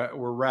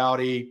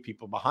rowdy.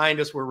 People behind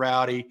us were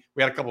rowdy.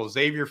 We had a couple of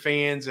Xavier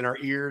fans in our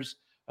ears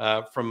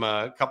from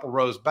a couple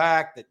rows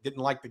back that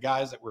didn't like the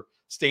guys that were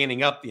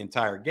standing up the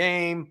entire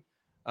game.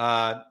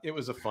 It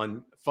was a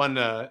fun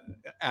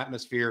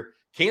atmosphere.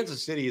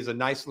 Kansas City is a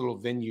nice little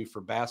venue for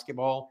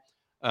basketball.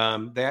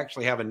 They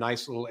actually have a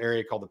nice little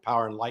area called the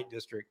Power and Light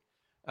District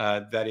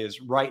that is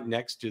right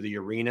next to the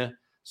arena.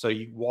 So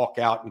you walk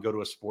out and go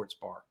to a sports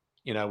bar,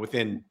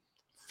 within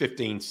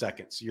 15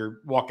 seconds. You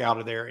walk out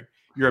of there and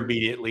you're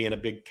immediately in a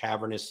big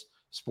cavernous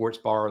sports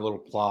bar, a little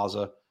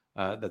plaza.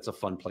 That's a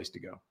fun place to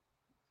go.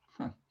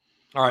 Huh.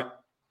 All right.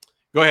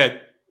 Go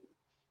ahead.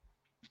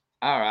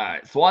 All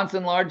right.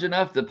 Swanson large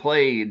enough to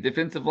play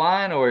defensive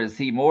line, or is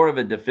he more of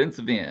a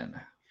defensive end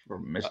for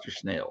Mr.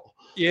 Snell?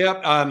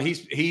 Yeah.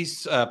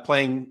 He's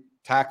playing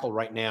tackle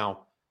right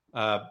now,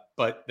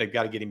 but they've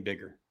got to get him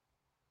bigger.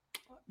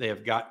 They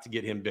have got to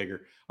get him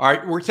bigger. All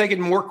right. We're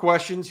taking more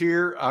questions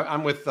here.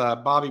 I'm with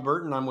Bobby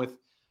Burton. I'm with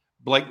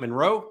Blake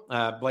Monroe.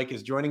 Blake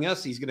is joining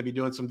us. He's going to be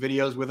doing some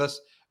videos with us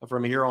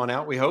from here on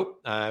out. We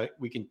hope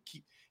we can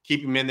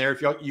keep him in there.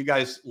 If you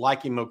guys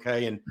like him,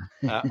 okay, and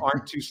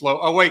aren't too slow.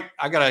 Oh wait,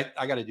 I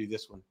gotta do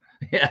this one.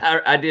 Yeah,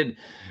 I did.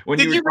 When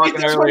you were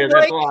talking earlier,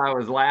 that's why I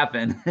was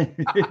laughing.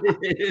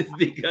 It's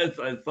because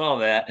I saw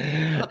that.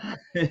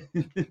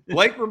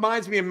 Blake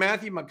reminds me of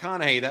Matthew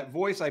McConaughey. That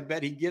voice, I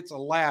bet he gets a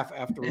laugh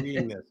after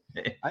reading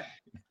this.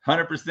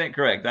 100%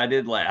 correct. I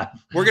did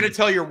laugh. We're going to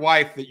tell your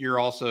wife that you're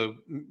also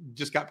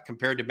just got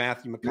compared to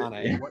Matthew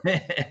McConaughey. All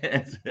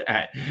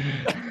right.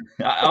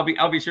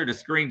 I'll be sure to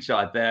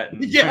screenshot that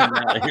and send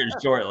it out here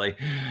shortly.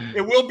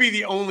 It will be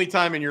the only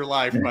time in your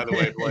life, by the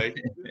way,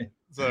 Blake.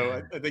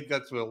 So I think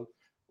that's what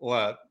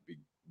we'll be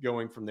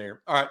going from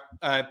there. All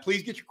right.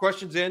 Please get your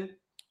questions in.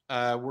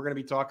 We're going to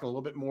be talking a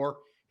little bit more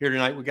here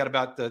tonight. We got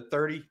about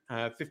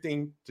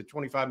 15 to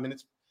 25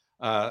 minutes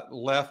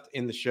left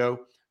in the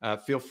show.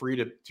 Feel free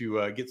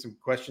to get some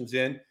questions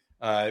in.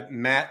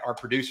 Matt, our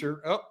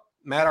producer,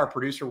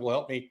 will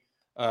help me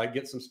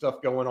get some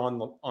stuff going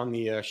on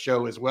the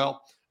show as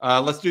well.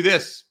 Let's do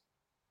this.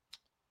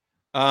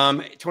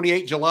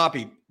 28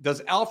 Jalopy.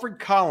 Does Alfred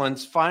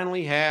Collins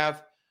finally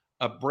have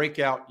a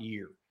breakout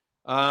year?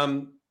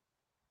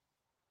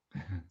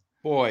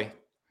 Boy,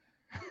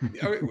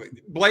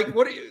 Blake,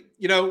 what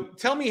do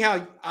tell me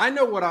how. I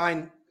know what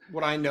I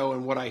know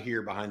and what I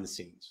hear behind the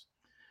scenes.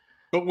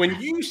 But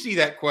when you see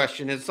that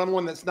question as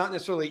someone that's not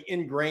necessarily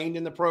ingrained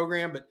in the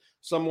program, but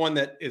someone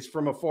that is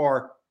from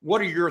afar,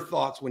 what are your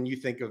thoughts when you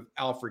think of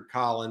Alfred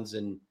Collins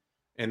and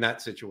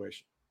that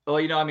situation? Well,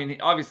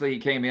 obviously he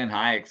came in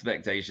high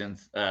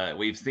expectations.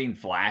 We've seen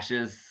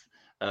flashes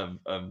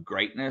of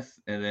greatness,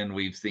 and then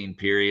we've seen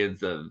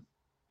periods of,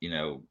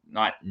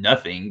 not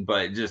nothing,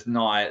 but just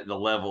not the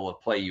level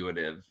of play you would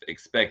have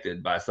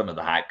expected by some of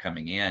the hype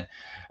coming in.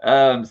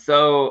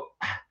 So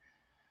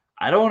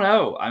I don't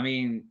know.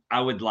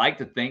 I would like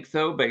to think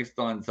so, based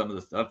on some of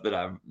the stuff that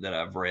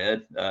I've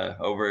read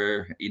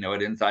over,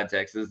 at Inside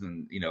Texas,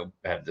 and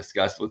have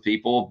discussed with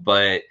people.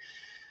 But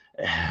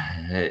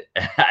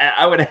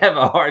I would have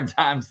a hard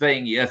time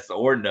saying yes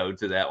or no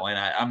to that one.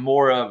 I'm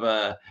more of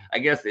a, I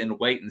guess, in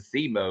wait and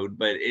see mode.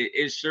 But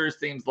it sure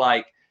seems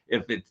like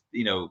if it's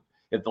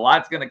if the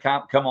light's going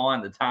to come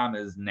on, the time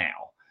is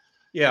now.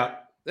 Yeah,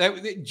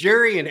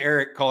 Jerry and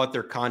Eric call it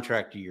their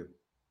contract year.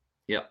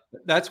 Yep.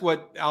 That's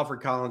what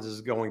Alfred Collins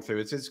is going through.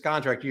 It's his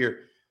contract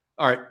year.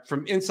 All right.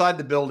 From inside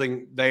the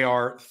building, they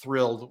are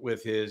thrilled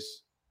with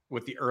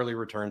the early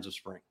returns of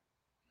spring.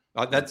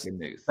 That's good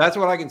news. That's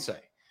what I can say.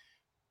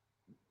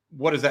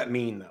 What does that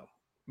mean, though?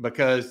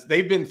 Because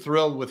they've been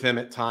thrilled with him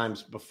at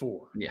times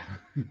before. Yeah.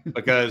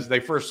 Because they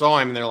first saw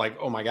him and they're like,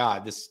 oh my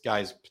God, this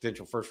guy's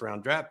potential first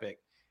round draft pick.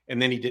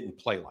 And then he didn't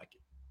play like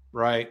it.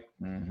 Right.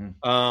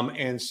 Mm-hmm.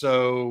 And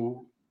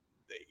so,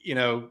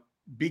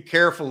 be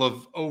careful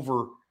of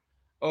over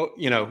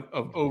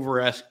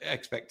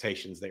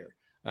expectations there,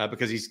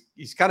 because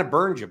he's kind of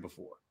burned you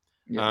before.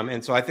 Yeah.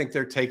 And so I think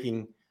they're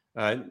taking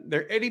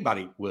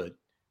anybody would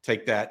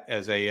take that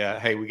as a,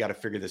 hey, we got to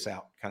figure this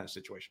out kind of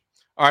situation.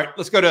 All right,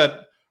 let's go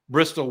to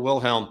Bristol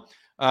Wilhelm.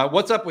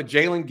 What's up with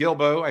Jalen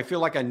Gilbo? I feel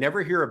like I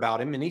never hear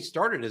about him, and he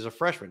started as a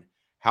freshman.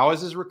 How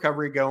is his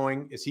recovery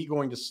going? Is he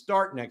going to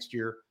start next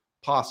year?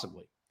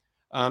 Possibly.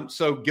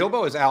 So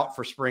Gilbo is out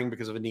for spring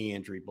because of a knee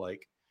injury,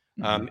 Blake.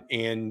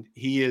 And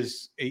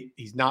he's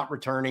not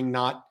returning,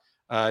 not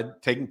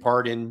taking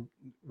part in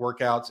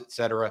workouts,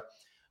 etc.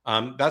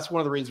 That's one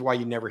of the reasons why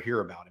you never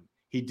hear about him.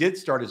 He did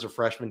start as a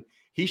freshman.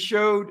 He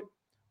showed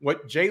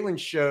what Jalen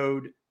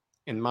showed,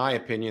 in my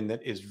opinion,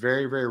 that is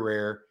very, very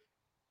rare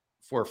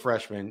for a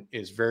freshman,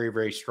 is very,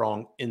 very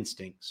strong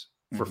instincts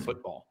for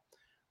football.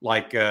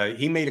 Like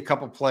he made a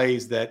couple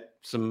plays that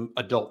some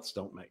adults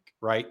don't make,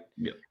 right?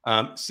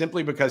 Yep.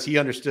 Simply because he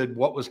understood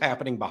what was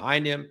happening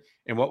behind him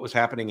and what was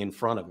happening in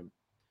front of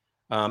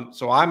him.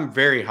 So I'm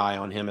very high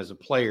on him as a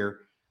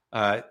player,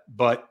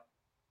 but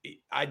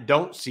I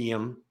don't see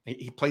him.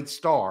 He played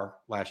star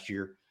last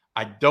year.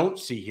 I don't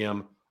see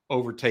him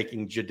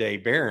overtaking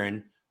Jahdae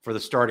Barron for the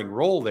starting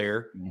role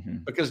there,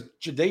 because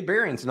Jahdae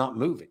Barron's not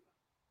moving.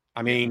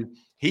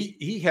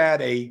 He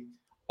had a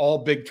all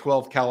Big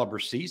 12 caliber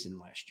season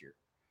last year.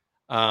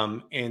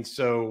 And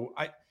so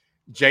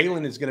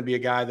Jalen is going to be a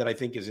guy that I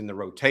think is in the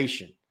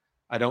rotation.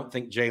 I don't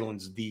think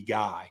Jalen's the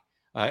guy,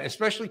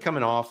 especially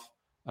coming off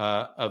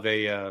of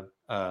a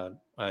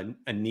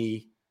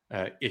knee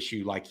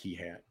issue like he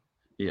had.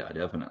 Yeah,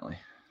 definitely.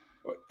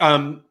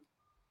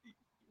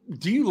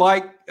 Do you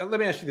like? Let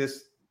me ask you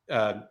this,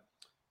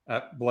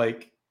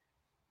 Blake.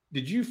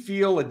 Did you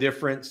feel a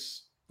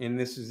difference? And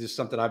this is just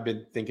something I've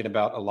been thinking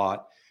about a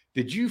lot.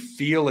 Did you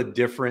feel a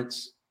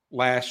difference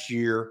last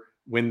year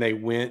when they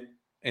went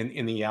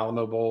in the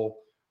Alamo Bowl,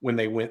 when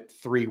they went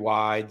 3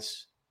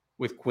 wides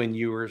with Quinn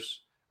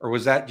Ewers? Or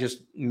was that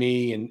just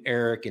me and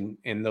Eric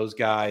and those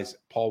guys,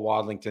 Paul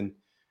Wadlington,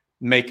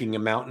 making a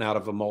mountain out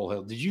of a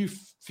molehill? Did you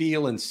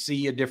feel and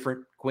see a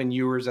different Quinn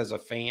Ewers as a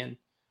fan?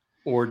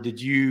 Or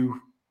did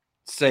you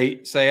say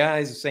he's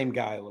the same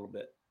guy a little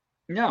bit?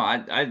 No,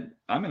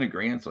 I'm in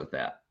agreement with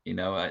that.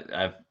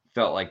 I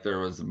felt like there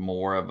was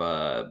more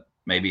of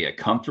maybe a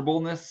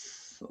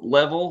comfortableness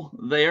level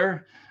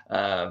there,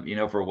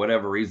 for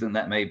whatever reason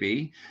that may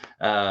be.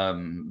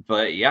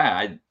 But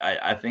yeah,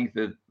 I think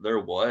that there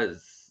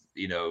was,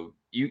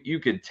 you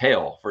could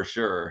tell for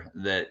sure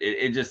that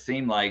it just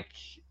seemed like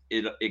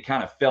it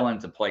kind of fell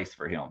into place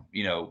for him,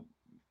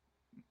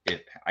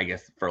 I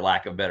guess for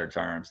lack of better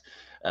terms,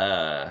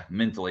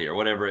 mentally or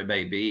whatever it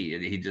may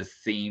be. He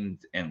just seemed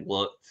and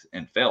looked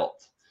and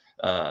felt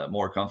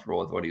more comfortable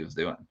with what he was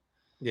doing.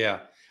 Yeah.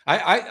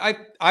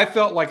 I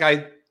felt like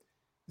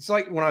it's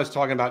like when I was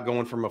talking about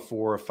going from a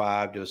 4 or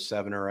 5 to a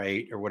 7 or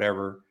 8 or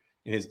whatever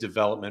in his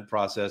development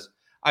process.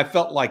 I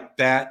felt like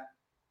that.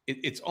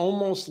 It's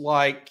almost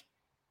like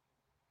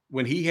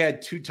when he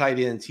had 2 tight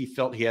ends, he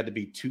felt he had to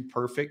be too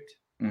perfect.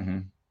 Mm-hmm.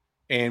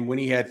 And when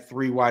he had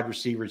 3 wide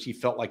receivers, he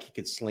felt like he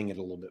could sling it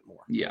a little bit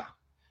more. Yeah.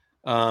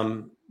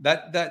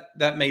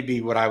 That may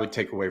be what I would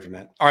take away from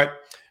that. All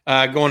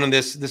right. Going on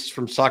this is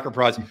from Soccer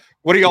Prize.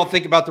 What do y'all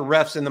think about the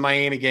refs in the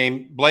Miami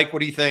game? Blake, what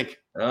do you think?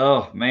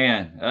 Oh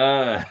man.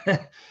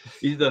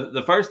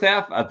 The first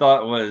half I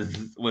thought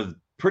was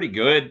pretty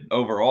good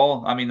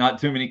overall. I mean, not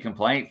too many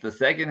complaints. The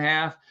second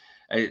half,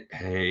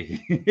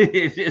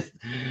 it just,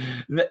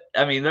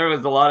 I mean, there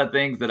was a lot of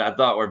things that I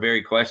thought were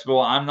very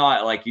questionable. I'm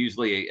not like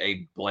usually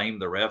a blame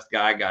the refs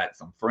guy. I got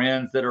some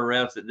friends that are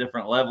refs at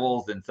different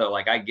levels. And so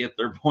like, I get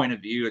their point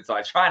of view. And so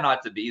I try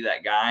not to be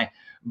that guy,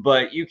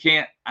 but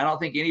I don't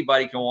think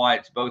anybody can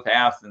watch both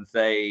halves and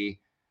say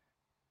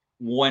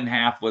one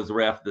half was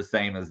ref the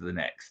same as the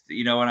next.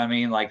 You know what I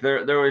mean? Like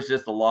there was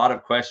just a lot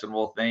of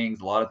questionable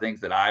things, a lot of things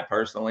that I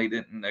personally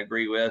didn't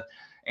agree with.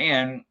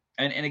 And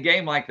in a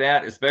game like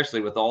that,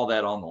 especially with all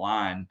that on the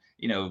line,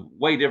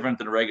 way different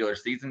than a regular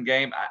season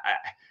game,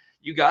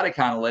 you got to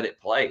kind of let it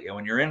play. And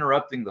when you're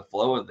interrupting the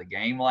flow of the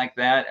game like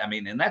that, I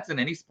mean, and that's in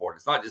any sport,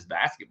 it's not just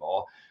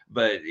basketball,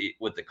 but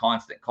with the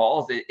constant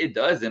calls, it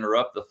does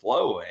interrupt the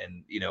flow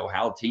and,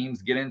 how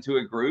teams get into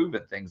a groove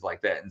and things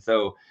like that. And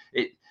so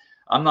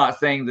I'm not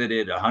saying that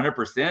it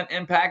 100%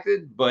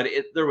 impacted, but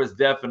there was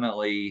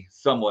definitely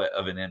somewhat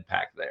of an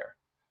impact there.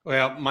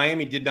 Well,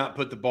 Miami did not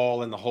put the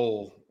ball in the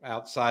hole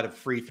outside of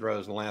free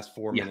throws in the last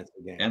 4 minutes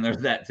of the game. And there's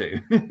that too.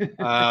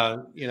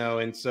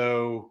 And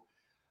so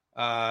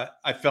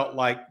I felt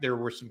like there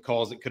were some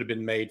calls that could have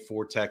been made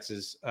for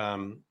Texas.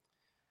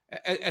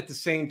 At the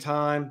same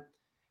time,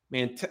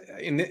 man,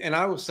 and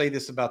I will say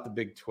this about the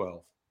Big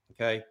 12,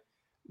 okay?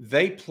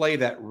 They play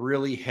that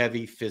really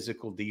heavy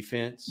physical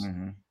defense,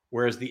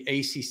 whereas the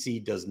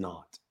ACC does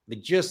not. They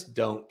just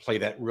don't play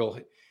that real.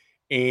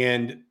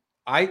 And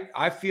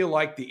I feel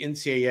like the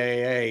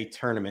NCAA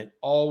tournament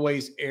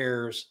always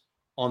errs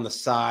on the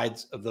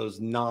sides of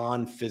those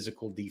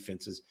non-physical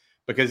defenses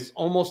because it's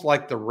almost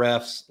like the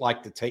refs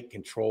like to take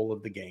control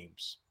of the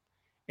games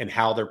and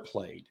how they're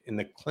played and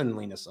the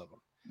cleanliness of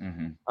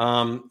them.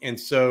 And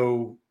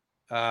so,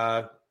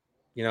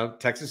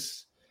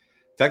 Texas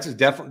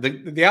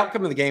definitely, the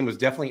outcome of the game was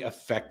definitely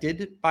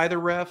affected by the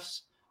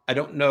refs. I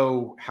don't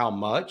know how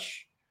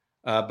much,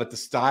 but the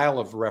style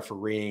of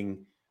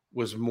refereeing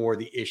was more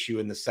the issue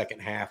in the second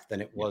half than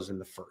it was in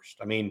the first.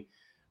 I mean,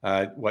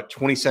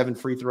 27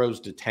 free throws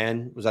to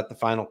 10? Was that the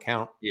final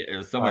count? Yeah, it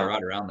was somewhere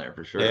right around there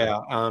for sure.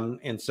 Yeah.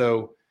 And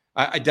so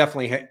I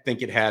definitely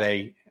think it had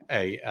a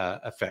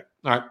effect.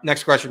 All right,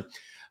 next question.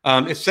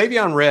 If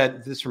Savion Red,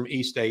 this is from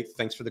E-State,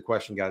 thanks for the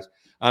question, guys.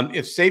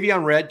 If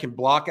Savion Red can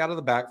block out of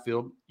the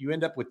backfield, you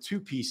end up with 2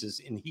 pieces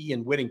in he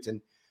and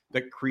Whittington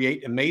that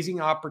create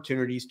amazing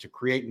opportunities to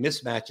create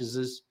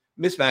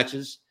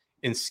mismatches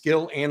in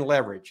skill and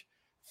leverage.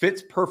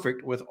 Fits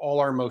perfect with all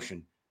our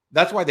motion.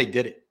 That's why they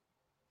did it.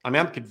 I mean,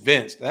 I'm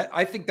convinced that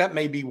I think that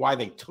may be why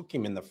they took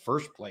him in the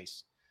first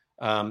place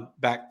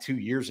back 2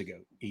 years ago,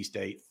 East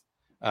 8th,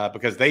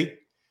 because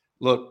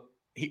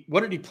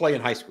what did he play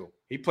in high school?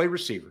 He played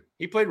receiver.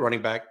 He played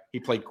running back. He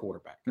played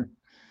quarterback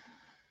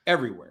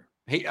everywhere.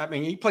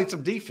 He played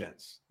some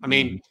defense. I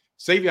mean,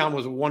 Savion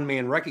was a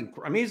one-man wrecking.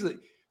 I mean,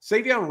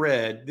 Savion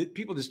Red,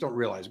 people just don't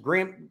realize.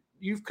 Grant,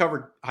 you've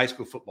covered high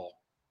school football.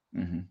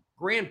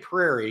 Grand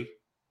Prairie,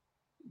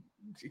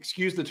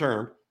 excuse the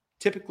term,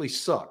 typically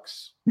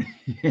sucks.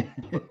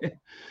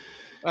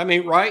 I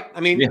mean, right?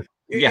 I mean,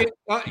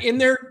 in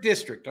their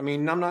district. I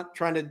mean, I'm not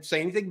trying to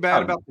say anything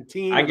bad about the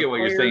team. I get what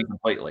you're saying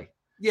completely.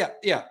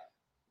 Yeah.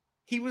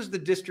 He was the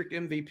district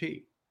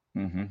MVP.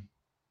 Mm-hmm.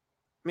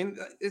 I mean,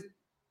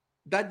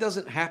 that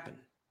doesn't happen.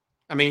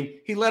 I mean,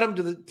 he led them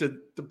to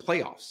the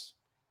playoffs.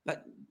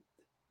 That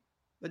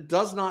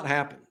does not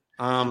happen.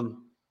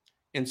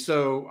 And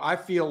so I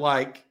feel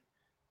like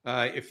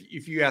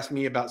if you ask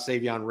me about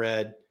Savion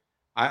Red,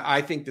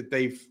 I think that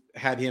they've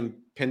had him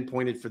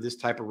pinpointed for this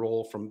type of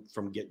role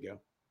from get-go.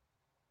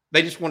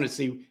 They just wanted to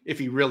see if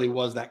he really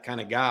was that kind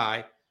of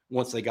guy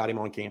once they got him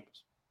on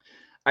campus.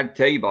 I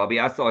tell you, Bobby,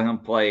 I saw him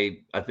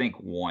play, I think,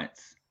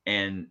 once,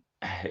 and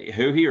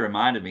who he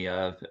reminded me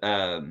of,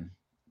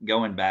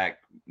 going back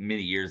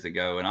many years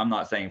ago, and I'm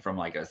not saying from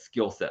like a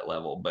skill set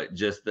level, but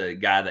just the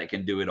guy that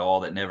can do it all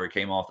that never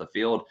came off the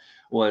field,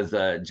 was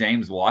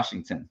James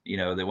Washington.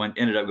 That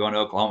ended up going to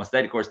Oklahoma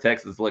State. Of course,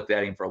 Texas looked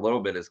at him for a little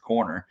bit as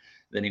corner.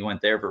 Then he went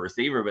there for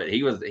receiver, but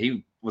he was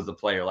a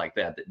player like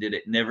that did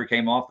it, never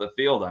came off the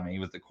field. I mean, he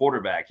was the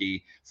quarterback.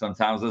 He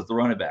sometimes was the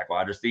running back,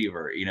 wide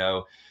receiver,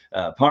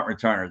 punt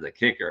returner, the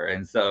kicker.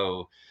 And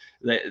so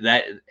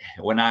that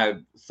when I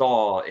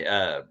saw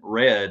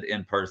Red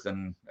in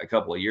person a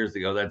couple of years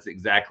ago, that's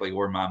exactly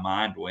where my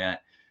mind went,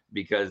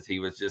 because he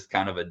was just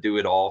kind of a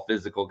do-it-all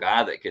physical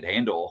guy that could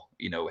handle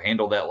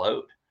that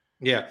load.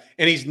 Yeah.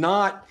 And he's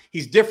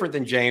different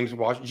than James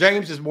Washington.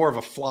 James is more of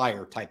a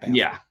flyer type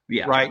athlete.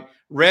 Yeah. Right.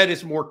 Red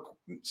is more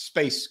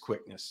space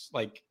quickness,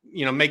 like,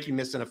 make you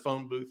miss in a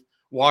phone booth.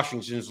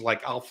 Washington's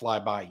like, I'll fly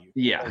by you.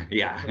 Yeah.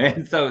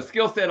 And so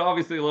skill set,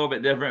 obviously a little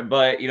bit different,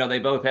 but, they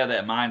both have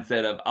that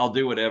mindset of I'll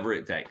do whatever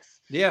it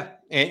takes. Yeah.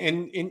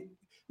 And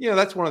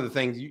that's one of the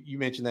things you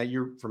mentioned, that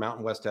you're from out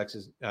in West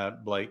Texas,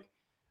 Blake.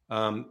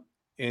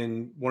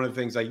 And one of the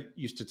things I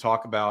used to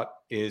talk about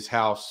is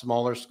how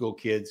smaller school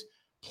kids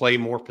play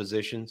more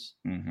positions.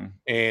 Mm-hmm.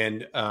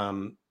 And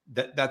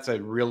that's a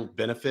real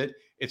benefit.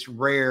 It's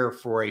rare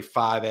for a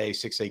 5A,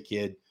 6A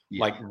kid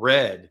like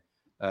Red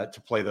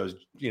to play those,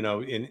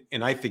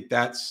 and I think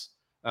that's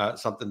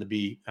something to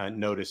be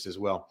noticed as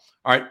well.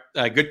 All right.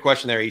 Good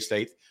question there, East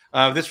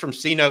 8th. This from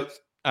C-Note.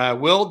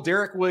 Will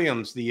Derek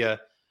Williams, the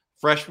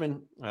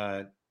freshman,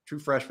 true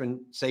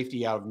freshman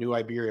safety out of New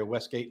Iberia,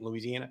 Westgate,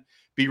 Louisiana,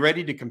 be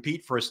ready to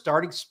compete for a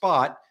starting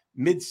spot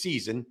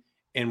mid-season?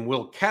 And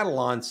will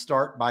Catalan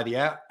start by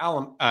the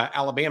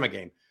Alabama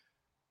game?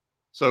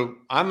 So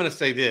I'm going to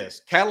say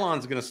this.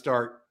 Catalan's going to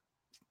start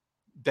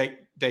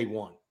day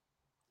one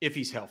if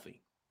he's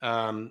healthy.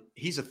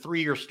 He's a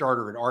 3-year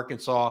starter at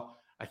Arkansas.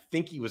 I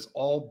think he was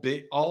all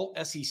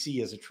SEC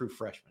as a true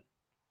freshman.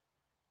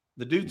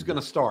 The dude's going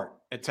to start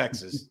at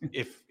Texas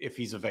if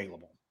he's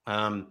available,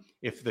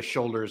 if the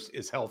shoulders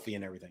is healthy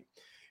and everything.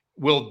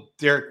 Will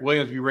Derek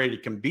Williams be ready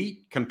to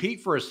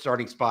compete for a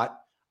starting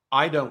spot?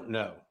 I don't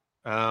know.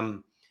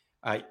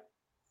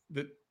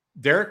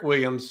 Derek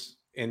Williams,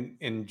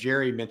 and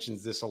Jerry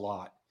mentions this a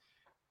lot.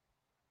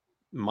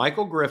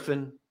 Michael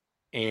Griffin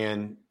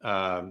and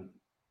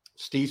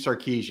Steve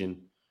Sarkisian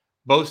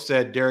both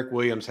said Derek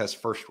Williams has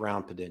first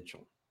round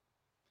potential.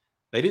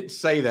 They didn't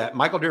say that.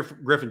 Michael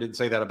Griffin didn't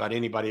say that about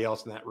anybody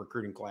else in that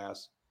recruiting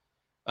class.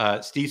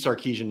 Steve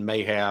Sarkisian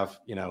may have,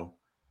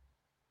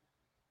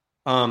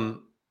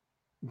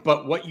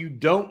 but what you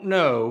don't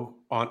know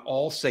on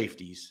all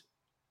safeties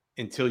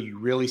until you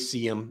really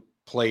see them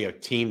play a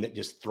team that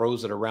just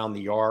throws it around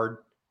the yard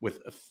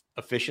with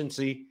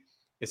efficiency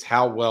is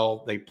how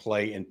well they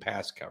play in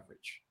pass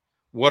coverage.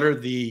 What are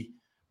the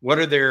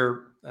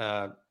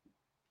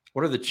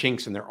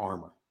chinks in their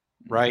armor,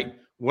 right? Mm-hmm.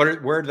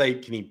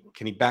 Can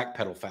he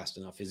backpedal fast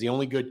enough? Is he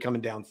only good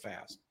coming down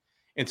fast?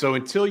 And so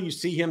until you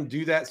see him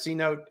do that,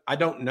 C-Note, I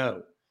don't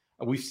know.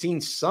 We've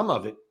seen some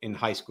of it in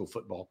high school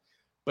football,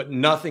 but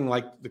nothing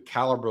like the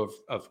caliber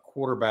of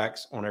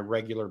quarterbacks on a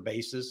regular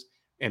basis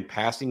and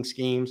passing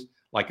schemes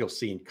like you'll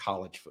see in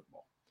college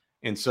football.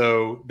 And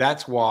so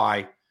that's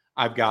why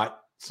I've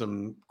got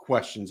some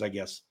questions, I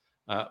guess,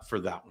 for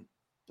that one.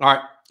 All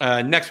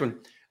right. Next one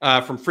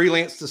from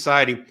Freelance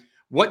Society.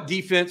 What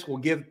defense will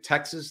give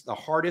Texas the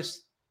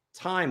hardest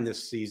time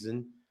this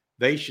season?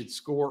 They should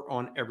score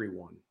on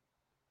everyone.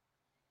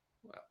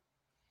 Well,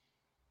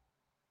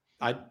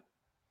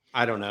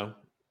 I don't know.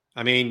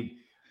 I mean,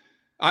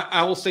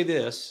 I will say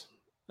this.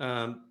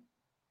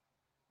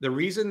 The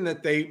reason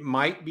that they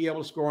might be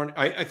able to score on,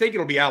 I think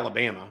it'll be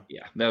Alabama.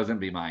 Yeah, that was going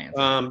to be my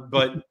answer.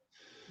 But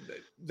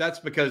that's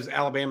because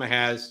Alabama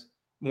has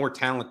more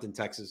talent than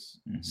Texas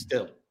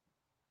still,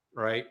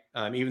 right?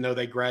 Even though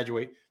they're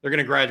going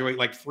to graduate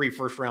like 3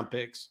 first-round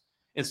picks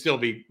and still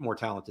be more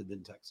talented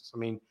than Texas. I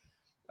mean,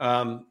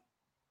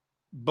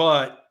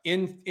 but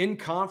in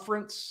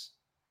conference,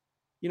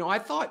 I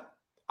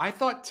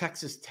thought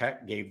Texas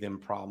Tech gave them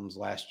problems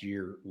last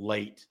year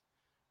late.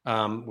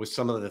 With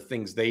some of the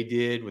things they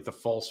did with the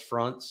false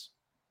fronts.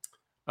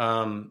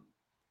 But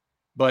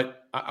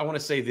I want to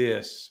say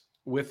this,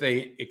 with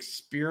a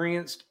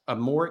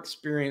more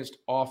experienced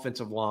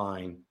offensive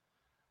line,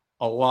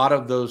 a lot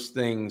of those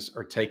things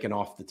are taken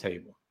off the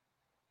table.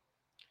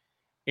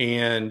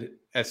 And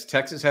as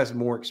Texas has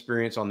more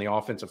experience on the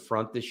offensive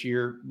front this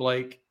year,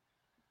 Blake,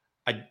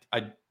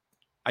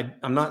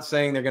 I'm not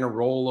saying they're going to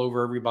roll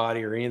over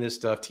everybody or any of this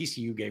stuff.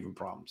 TCU gave them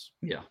problems.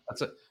 Yeah.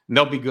 And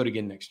they'll be good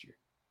again next year.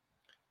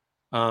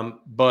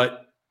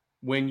 But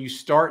when you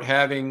start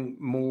having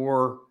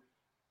more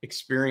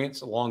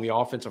experience along the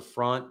offensive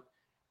front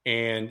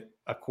and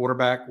a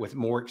quarterback with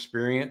more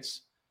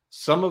experience,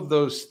 some of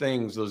those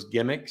things, those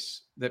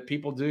gimmicks that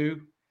people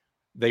do,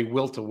 they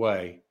wilt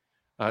away.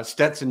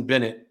 Stetson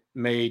Bennett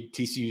made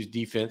TCU's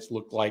defense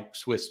look like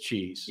Swiss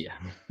cheese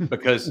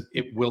because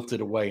it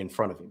wilted away in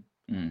front of him.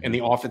 Mm-hmm. And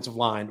the offensive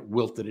line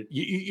wilted it.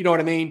 You know what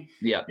I mean?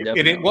 Yeah. Definitely.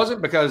 And it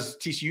wasn't because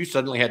TCU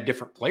suddenly had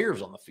different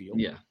players on the field.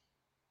 Yeah.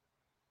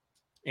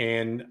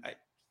 And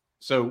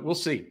so we'll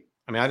see.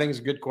 I mean, I think it's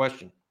a good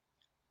question.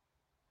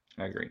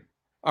 I agree.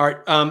 All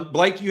right.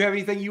 Blake, you have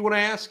anything you want to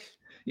ask?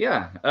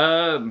 Yeah.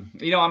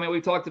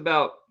 We talked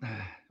about,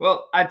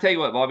 well, I tell you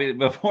what, Bobby,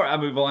 before I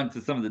move on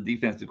to some of the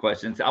defensive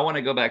questions, I want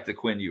to go back to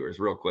Quinn Ewers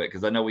real quick,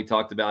 because I know we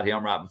talked about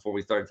him right before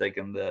we started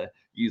taking the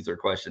user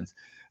questions.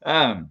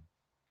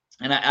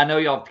 And I know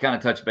y'all kind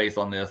of touch base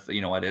on this, at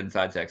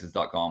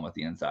InsideTexas.com with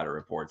the insider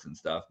reports and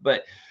stuff.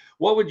 But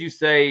what would you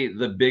say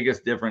the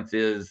biggest difference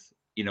is,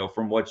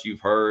 from what you've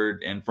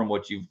heard and from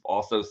what you've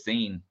also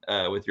seen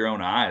with your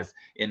own eyes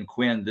in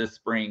Quinn this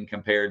spring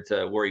compared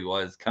to where he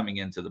was coming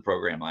into the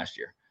program last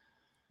year?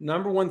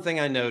 Number one thing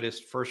I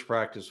noticed first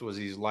practice was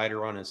he's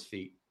lighter on his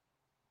feet.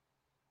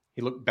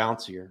 He looked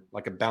bouncier,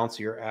 like a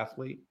bouncier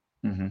athlete.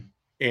 Mm-hmm.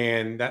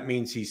 And that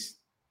means he's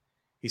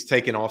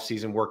taking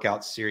off-season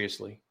workouts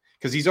seriously.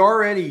 Because he's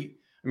already,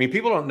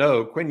 people don't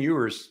know, Quinn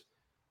Ewers,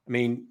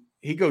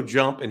 he go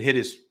jump and hit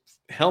his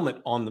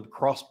helmet on the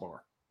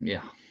crossbar.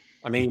 Yeah.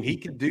 He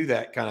can do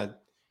that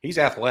he's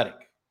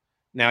athletic.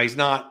 Now, he's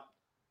not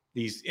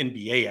these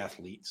NBA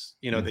athletes,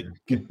 that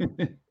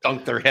can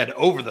dunk their head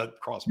over the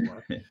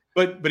crossbar.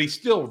 But he's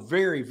still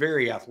very,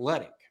 very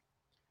athletic.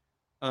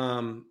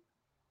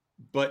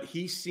 But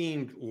he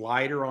seemed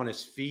lighter on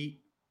his feet,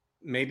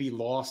 maybe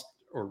lost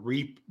or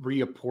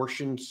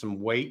reapportioned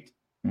some weight.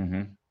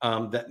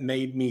 Mm-hmm. That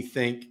made me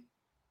think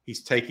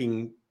he's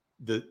taking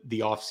the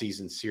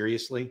offseason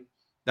seriously.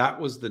 That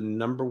was the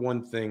number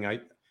one thing. I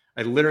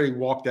literally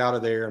walked out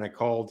of there and I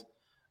called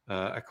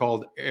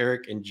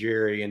Eric and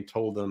Jerry and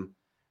told them,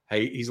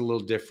 hey, he's a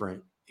little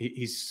different.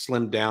 He's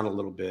slimmed down a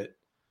little bit.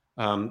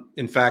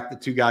 In fact, the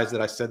two guys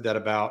that I said that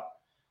about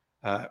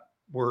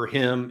were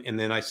him, and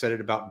then I said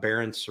it about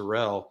Barron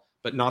Sorrell,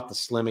 but not the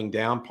slimming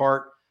down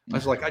part. I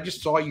was like, I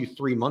just saw you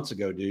 3 months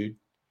ago, dude.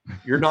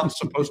 You're not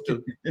supposed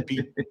to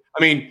be.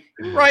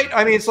 Right?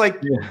 It's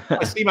like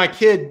I see my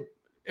kid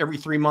every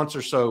 3 months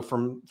or so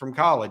from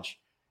college.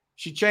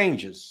 She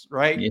changes,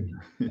 right? Yeah.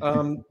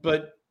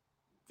 But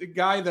the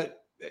guy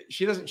that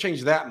she doesn't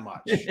change that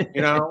much,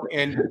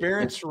 And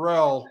Barron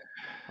Sorrell,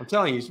 I'm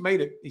telling you,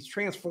 he's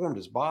transformed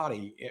his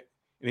body, and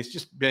it's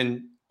just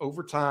been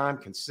over time,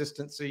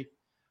 consistency.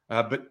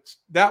 But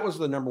that was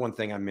the number one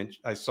thing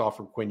I saw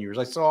from Quinn Ewers.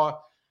 I saw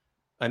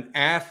an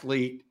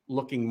athlete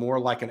looking more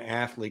like an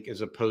athlete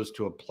as opposed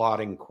to a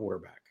plodding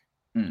quarterback,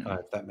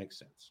 if that makes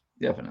sense.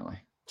 Definitely.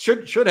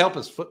 Should help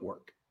his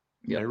footwork.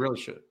 Yeah, it really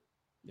should.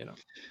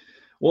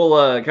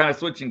 Well, kind of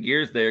switching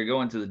gears there,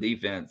 going to the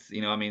defense,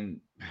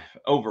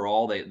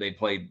 overall they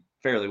played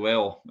fairly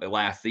well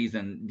last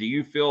season. Do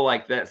you feel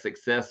like that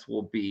success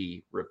will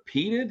be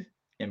repeated,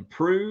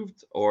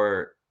 improved,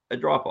 or a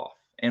drop-off,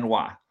 and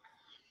why?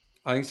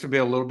 I think it's going to be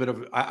a little bit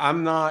of –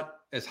 I'm not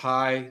as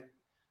high.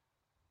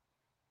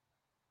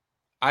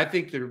 I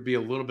think there would be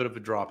a little bit of a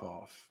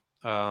drop-off.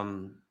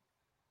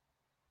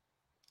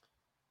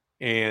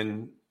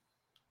 And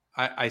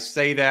I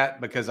say that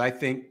because I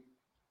think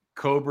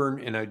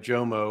Coburn and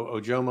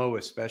Ojomo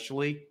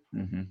especially,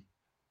 mm-hmm.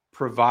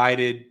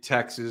 provided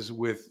Texas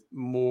with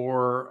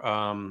more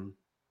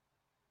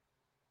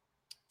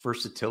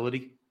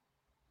versatility.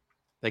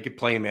 They could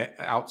play him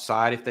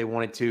outside if they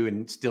wanted to,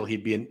 and still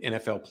he'd be an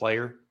NFL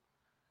player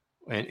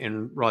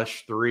and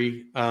rush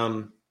 3.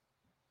 But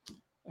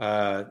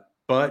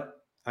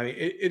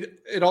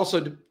it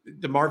also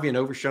DeMarvion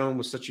Overshown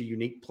was such a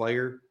unique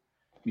player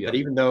that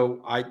even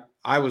though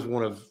I was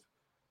one of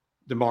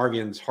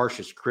DeMarvion's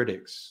harshest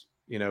critics,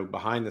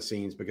 behind the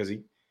scenes, because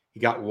he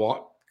got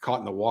caught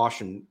in the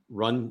wash and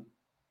run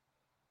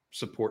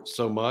support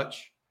so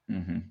much.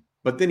 Mm-hmm.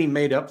 But then he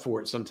made up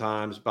for it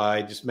sometimes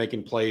by just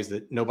making plays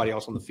that nobody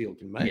else on the field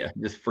can make. Yeah,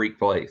 just freak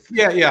plays.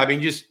 Yeah.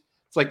 It's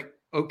like,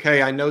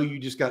 okay, I know you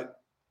just got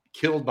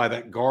killed by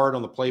that guard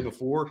on the play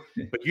before,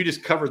 but you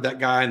just covered that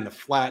guy in the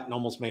flat and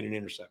almost made an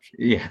interception.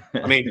 Yeah.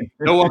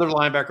 No other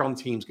linebacker on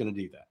the team is going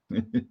to do that.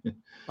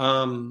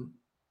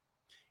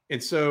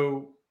 And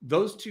so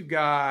those two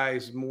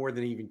guys, more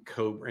than even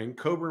Coburn, and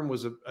Coburn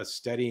was a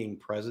steadying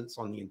presence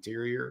on the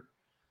interior.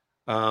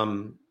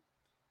 Even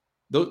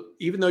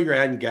though you're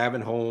adding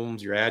Gavin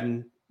Holmes, you're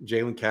adding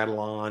Jalen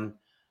Catalon,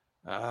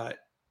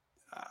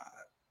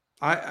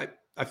 I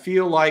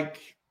feel like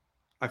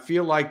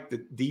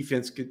the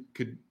defense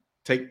could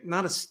take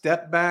not a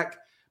step back,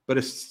 but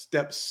a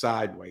step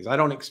sideways. I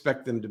don't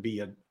expect them to be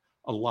a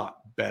a lot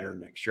better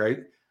next year. Right?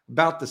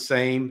 About the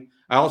same.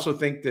 I also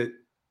think that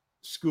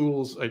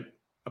schools,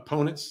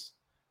 opponents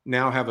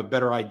now have a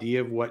better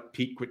idea of what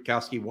Pete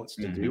Kwiatkowski wants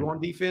to do on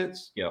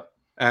defense. Yep.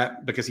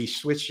 Because he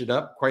switched it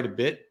up quite a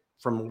bit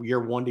from year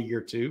 1 to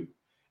year 2.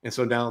 And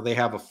so now they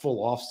have a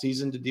full off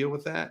season to deal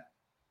with that.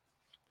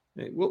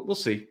 We'll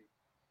see.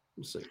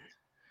 We'll see.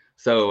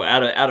 So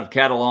out of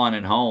Catalan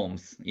and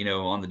Holmes,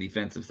 on the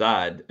defensive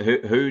side,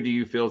 who do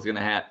you feel is going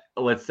to have,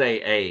 let's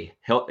say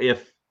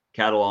if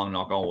Catalan,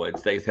 knock on wood,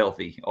 stays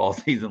healthy all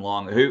season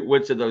long,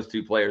 which of those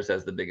two players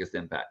has the biggest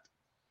impact?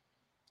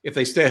 If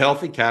they stay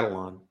healthy,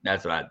 Catalan.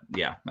 That's what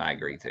I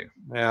agree too.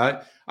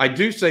 Yeah, I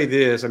do say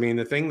this. I mean,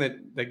 the thing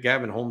that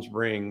Gavin Holmes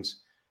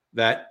brings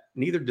that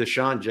neither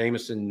Deshaun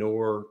Jameson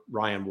nor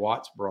Ryan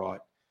Watts brought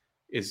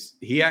is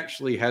he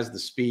actually has the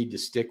speed to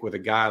stick with a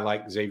guy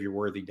like Xavier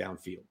Worthy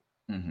downfield.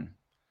 Mm-hmm.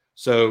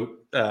 So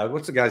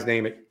what's the guy's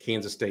name at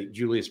Kansas State?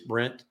 Julius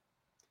Brent.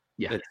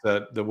 Yeah.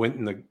 That's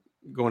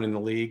going in the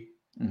league.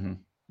 Mm-hmm.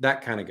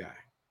 That kind of guy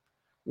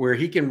where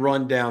he can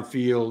run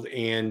downfield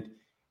and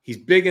he's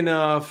big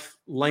enough,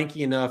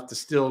 lanky enough to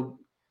still,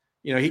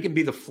 he can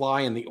be the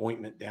fly in the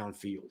ointment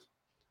downfield.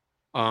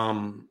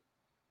 And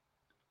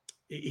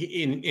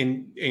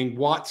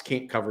Watts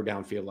can't cover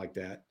downfield like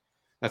that.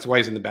 That's why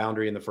he's in the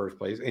boundary in the first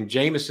place. And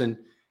Jameson,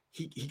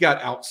 he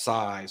got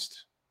outsized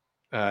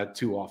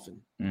too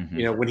often.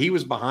 Mm-hmm. When he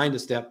was behind a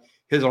step,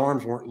 his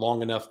arms weren't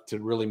long enough to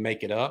really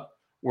make it up.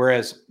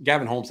 Whereas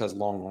Gavin Holmes has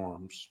long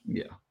arms.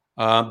 Yeah.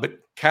 But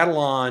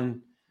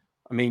Catalan,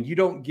 I mean,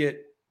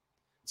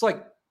 it's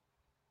like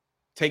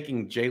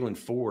taking Jalen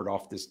Ford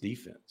off this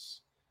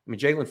defense. I mean,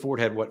 Jalen Ford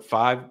had 4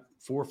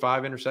 or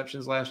 5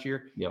 interceptions last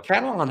year. Yep.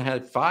 Catalan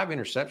had 5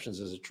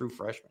 interceptions as a true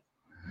freshman.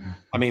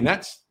 I mean,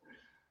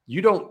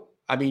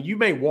 you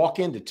may walk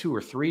into 2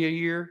 or 3 a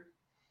year,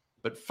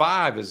 but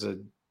 5 is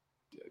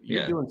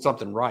you're doing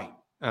something right.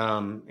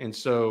 And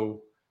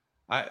so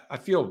I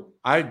feel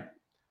I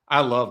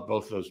love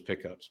both those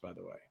pickups, by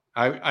the way.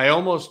 I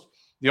almost,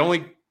 the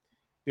only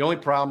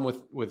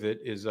problem with it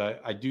is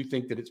I do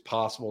think that it's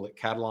possible that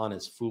Catalan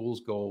is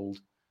fool's gold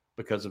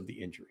because of the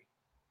injury.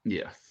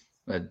 Yes,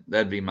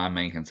 that'd be my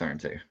main concern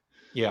too.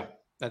 Yeah,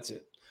 that's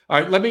it. All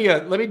right, let me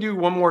do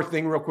one more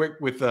thing real quick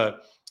with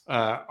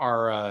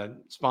our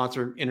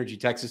sponsor, Energy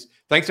Texas.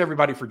 Thanks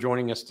everybody for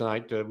joining us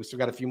tonight. We still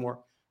got a few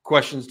more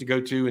questions to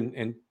go to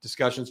and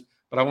discussions,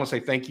 but I want to say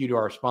thank you to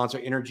our sponsor,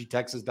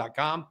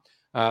 EnergyTexas.com.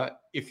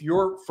 If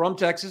you're from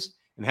Texas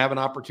and have an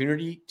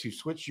opportunity to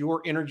switch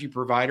your energy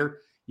provider,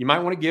 you might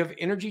want to give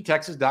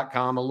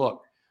EnergyTexas.com a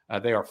look.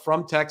 They are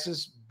from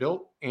Texas,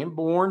 built and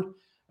born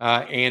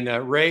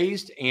and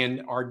raised,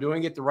 and are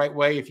doing it the right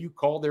way. If you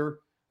call their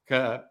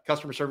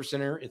customer service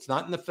center, it's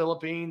not in the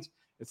Philippines,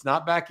 it's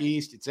not back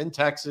east, it's in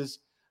Texas.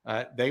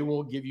 They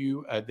will give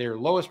you their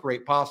lowest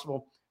rate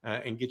possible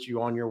and get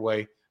you on your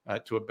way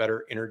to a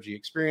better energy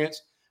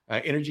experience.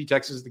 Energy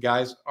Texas, the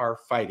guys are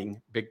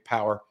fighting big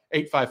power.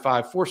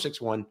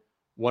 855-461-1129.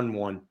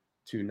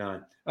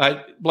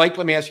 Blake,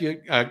 let me ask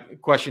you a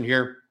question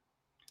here.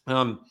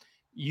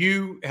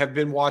 You have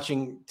been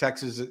watching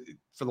Texas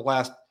for the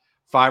last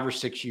 5 or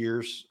 6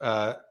 years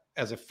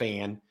as a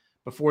fan.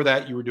 Before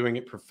that, you were doing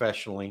it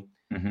professionally.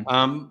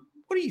 Mm-hmm.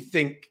 What do you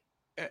think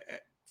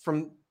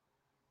from,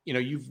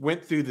 you've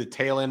went through the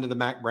tail end of the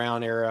Mac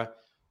Brown era,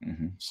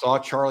 mm-hmm. saw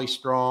Charlie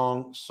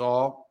Strong,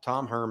 saw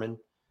Tom Herman.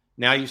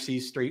 Now you see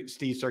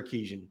Steve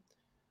Sarkisian.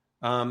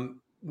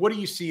 What do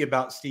you see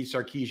about Steve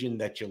Sarkisian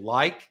that you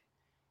like?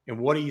 And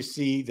what do you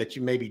see that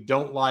you maybe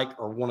don't like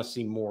or want to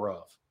see more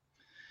of?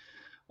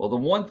 Well, the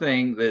one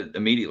thing that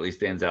immediately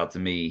stands out to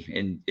me,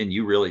 and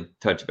you really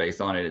touched base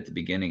on it at the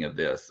beginning of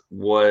this,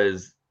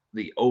 was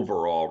the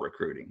overall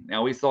recruiting.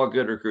 Now, we saw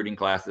good recruiting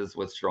classes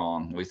with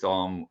Strong. We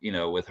saw them,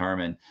 with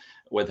Herman.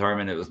 With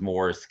Herman, it was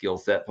more skill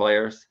set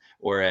players,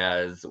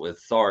 whereas with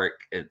Sark,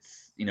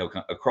 it's,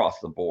 across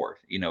the board.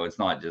 It's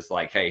not just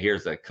like, hey,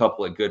 here's a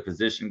couple of good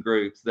position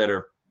groups that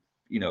are,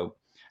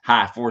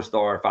 high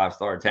 4-star,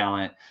 5-star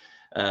talent.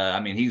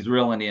 He's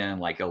reeling in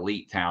like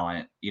elite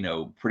talent,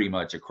 pretty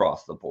much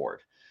across the board.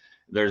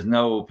 There's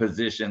no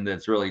position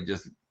that's really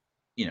just,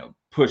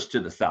 pushed to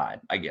the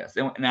side, I guess.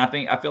 And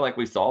I feel like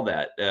we saw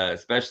that,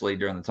 especially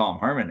during the Tom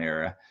Herman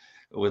era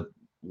with,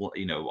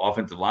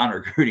 offensive line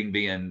recruiting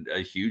being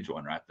a huge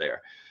one right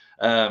there.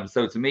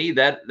 So to me,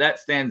 that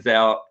stands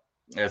out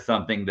as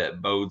something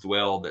that bodes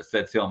well, that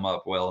sets him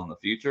up well in the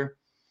future.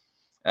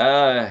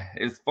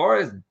 As far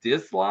as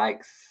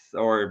dislikes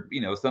or,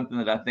 something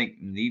that I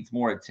think needs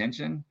more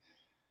attention,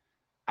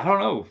 I don't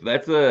know.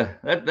 That's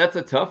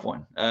a tough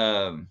one.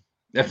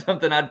 That's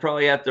something I'd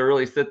probably have to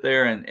really sit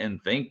there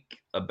and think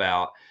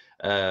about.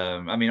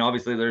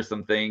 Obviously there's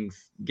some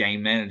things,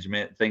 game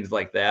management, things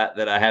like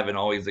that I haven't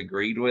always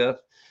agreed with.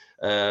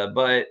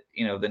 But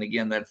then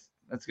again, that's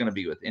going to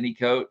be with any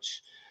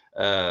coach.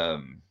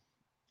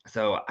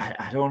 So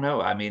I don't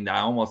know. I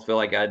almost feel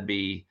like I'd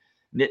be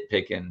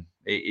nitpicking,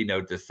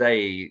 to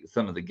say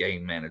some of the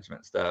game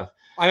management stuff.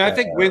 I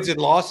think wins and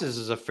losses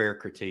is a fair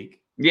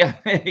critique. Yeah.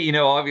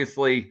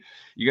 Obviously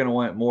you're going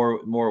to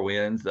want more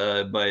wins.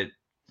 But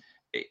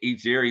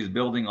each year he's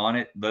building on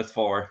it thus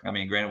far. I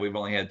mean, granted, we've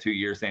only had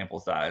 2-year sample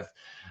size.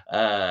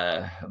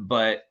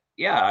 But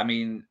yeah, I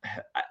mean,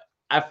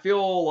 I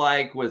feel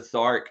like with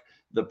Sark,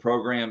 the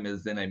program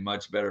is in a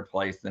much better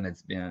place than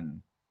it's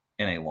been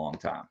in a long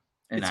time.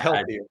 And it's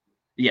healthier.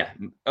 Yeah,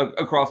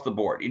 across the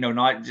board,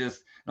 not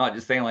just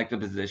saying like the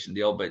position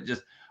deal, but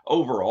just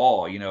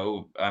overall,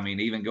 I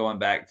mean, even going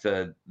back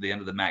to the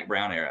end of the Mac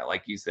Brown era,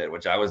 like you said,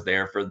 which I was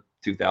there for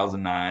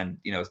 2009,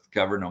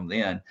 covering them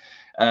then.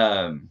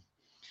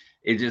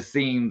 It just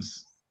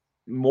seems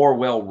more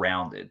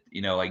well-rounded,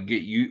 like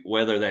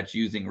whether that's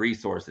using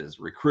resources,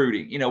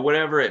 recruiting,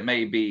 whatever it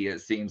may be,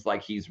 it seems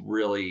like he's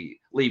really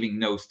leaving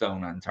no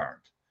stone unturned.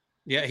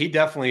 Yeah, he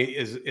definitely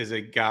is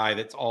a guy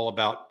that's all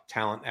about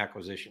talent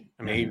acquisition.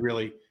 I mean, he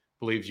really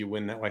believes you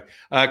win that way.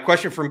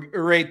 Question from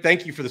Ray.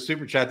 Thank you for the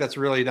super chat. That's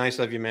really nice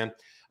of you, man.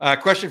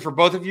 Question for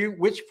both of you.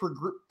 Which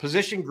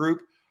position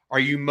group are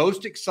you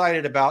most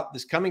excited about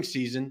this coming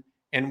season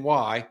and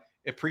why?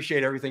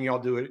 Appreciate everything y'all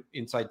do at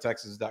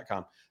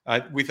InsideTexas.com.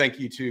 We thank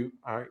you too.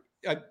 All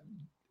right.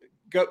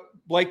 Go,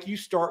 Blake, you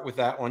start with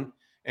that one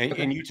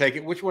and you take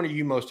it. Which one are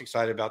you most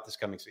excited about this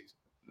coming season?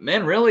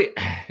 Man, really,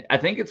 I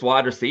think it's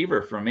wide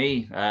receiver for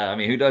me. I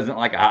mean, who doesn't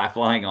like a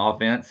high-flying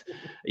offense?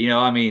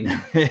 I mean,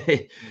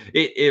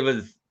 it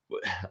was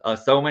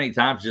so many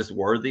times just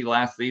worthy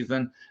last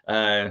season.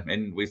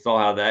 And we saw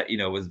how that,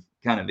 was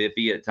kind of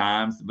iffy at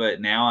times.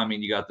 But now, I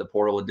mean, you got the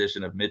portal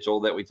edition of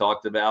Mitchell that we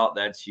talked about.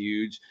 That's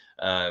huge.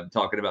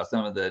 Talking about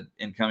some of the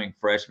incoming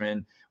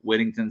freshmen.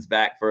 Whittington's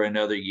back for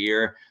another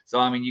year. So,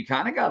 I mean, you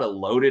kind of got a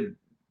loaded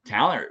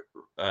talent,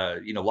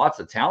 lots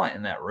of talent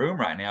in that room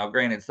right now.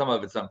 Granted, some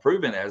of it's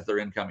unproven as their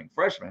incoming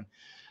freshmen,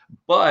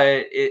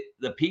 but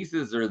the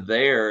pieces are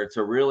there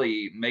to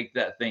really make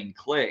that thing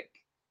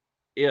click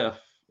if,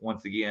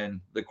 once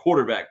again, the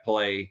quarterback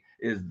play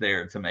is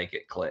there to make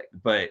it click.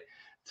 But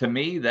to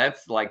me,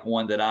 that's like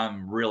one that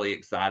I'm really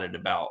excited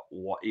about,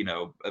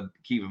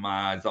 keeping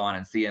my eyes on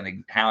and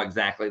seeing how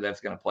exactly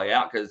that's going to play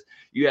out, because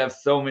you have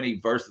so many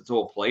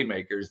versatile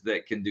playmakers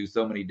that can do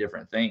so many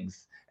different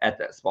things at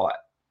that spot.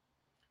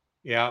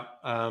 Yeah,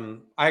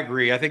 I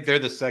agree. I think they're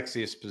the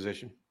sexiest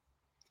position.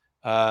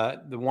 The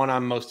one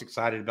I'm most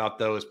excited about,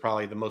 though, is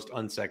probably the most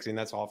unsexy, and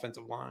that's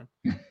offensive line.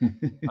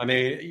 I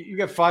mean, you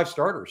got 5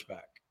 starters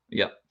back.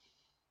 Yep.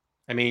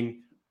 I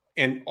mean,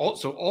 and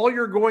also all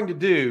you're going to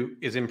do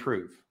is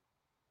improve.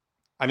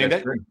 I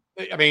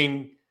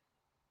mean,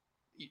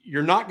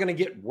 you're not going to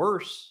get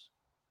worse.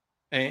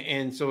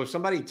 And so if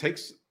somebody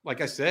takes,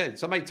 like I said,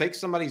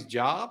 somebody's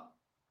job,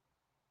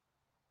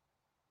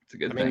 it's a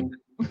good thing.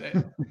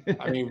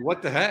 I mean,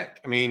 what the heck?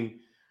 I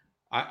mean,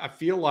 I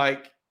feel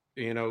like,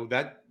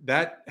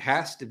 that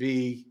has to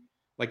be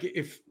like,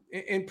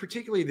 and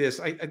particularly this,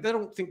 I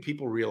don't think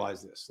people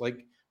realize this.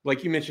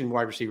 Like you mentioned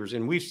wide receivers,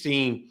 and we've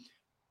seen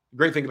the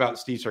great thing about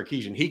Steve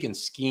Sarkisian, he can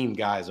scheme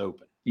guys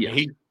open. Yeah.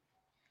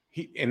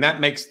 And that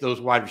makes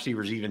those wide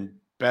receivers even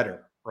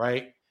better.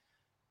 Right.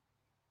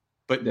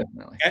 But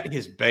definitely at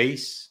his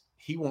base,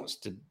 he wants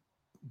to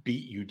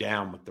beat you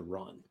down with the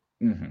run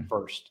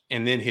first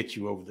and then hit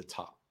you over the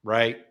top.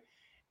 Right.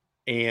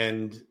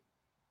 And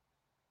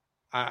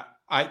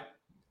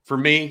for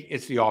me,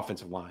 it's the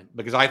offensive line,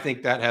 because I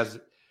think that has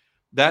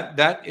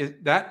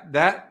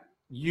that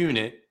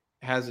unit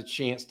has a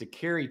chance to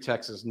carry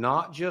Texas,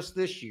 not just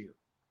this year,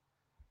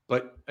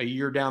 but a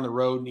year down the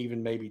road and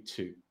even maybe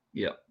 2.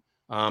 Yeah.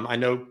 I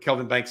know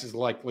Kelvin Banks is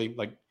likely,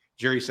 like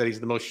Jerry said, he's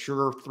the most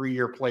sure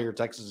 3-year player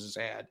Texas has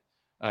had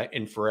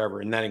in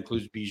forever. And that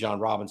includes Bijan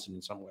Robinson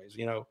in some ways,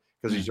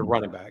 because he's a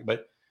running back.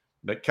 But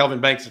Kelvin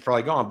Banks is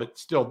probably gone. But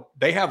still,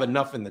 they have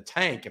enough in the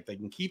tank, if they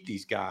can keep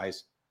these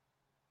guys,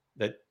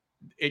 that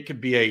it could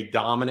be a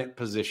dominant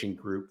position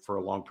group for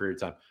a long period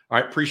of time. All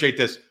right, appreciate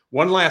this.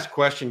 One last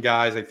question,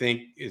 guys, I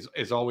think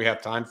is all we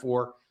have time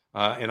for.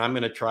 And I'm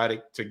going to try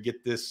to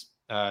get this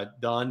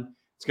done.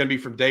 It's going to be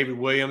from David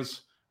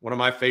Williams, one of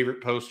my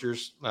favorite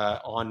posters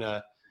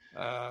on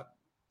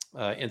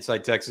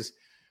Inside Texas.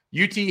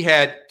 UT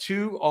had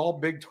 2 all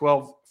Big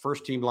 12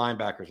 first-team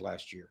linebackers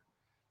last year.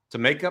 To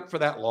make up for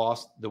that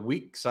loss, the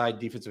weak side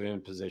defensive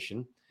end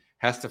position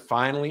has to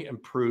finally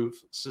improve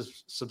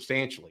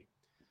substantially.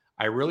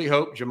 I really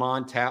hope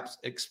Jamon Tapp's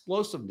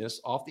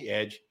explosiveness off the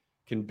edge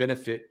can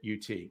benefit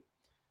UT.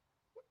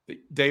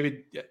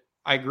 David,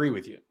 I agree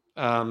with you.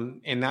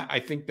 And I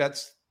think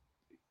that's,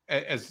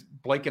 as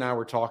Blake and I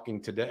were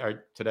talking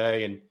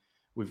today, and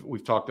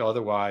we've talked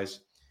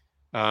otherwise,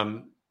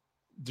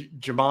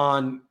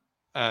 Jamon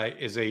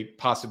is a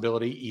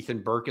possibility.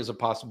 Ethan Burke is a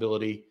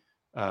possibility.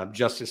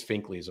 Justice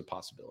Finkley is a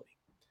possibility.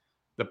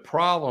 The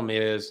problem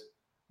is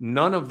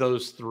none of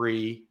those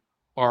 3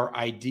 are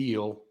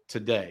ideal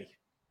today.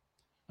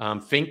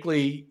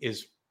 Finkley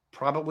is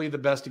probably the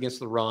best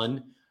against the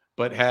run,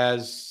 but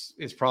is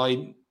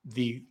probably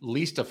the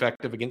least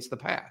effective against the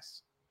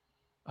pass.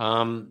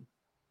 For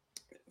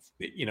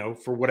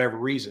whatever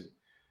reason.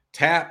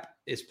 Tapp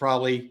is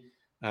probably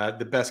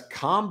the best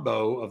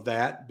combo of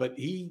that, but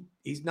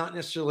he's not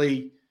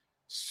necessarily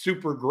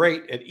super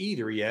great at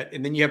either yet.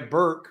 And then you have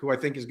Burke, who I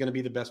think is going to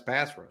be the best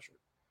pass rusher.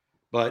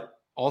 But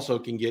also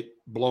can get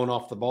blown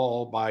off the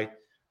ball by,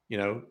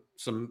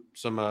 some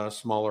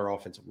smaller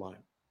offensive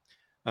line.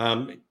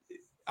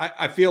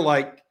 I feel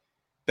like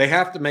they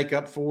have to make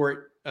up for it.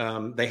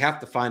 They have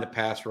to find a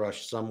pass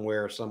rush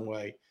somewhere, some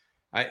way.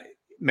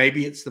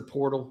 Maybe it's the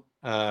portal,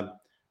 but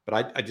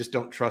I just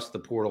don't trust the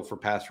portal for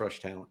pass rush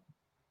talent.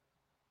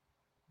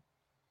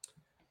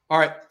 All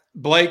right,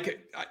 Blake,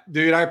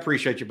 dude, I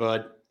appreciate you,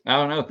 bud. I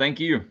don't know. Thank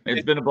you.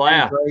 It's been a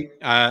blast. Great.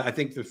 I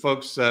think the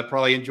folks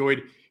probably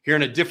enjoyed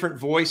hearing a different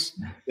voice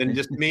than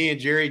just me and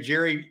Jerry.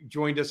 Jerry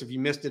joined us, if you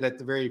missed it, at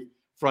the very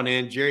front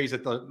end. Jerry's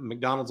at the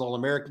McDonald's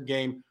All-American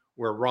game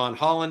where Ron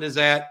Holland is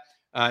at.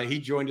 He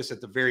joined us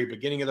at the very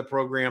beginning of the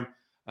program.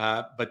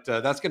 But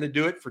that's going to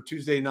do it for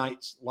Tuesday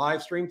night's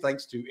live stream.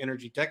 Thanks to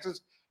Energy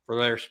Texas for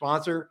their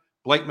sponsor.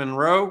 Blake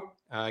Monroe,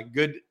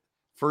 good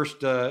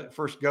first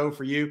go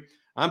for you.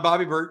 I'm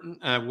Bobby Burton.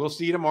 We'll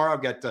see you tomorrow.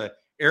 I've got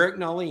Eric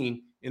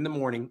Nalin in the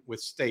morning with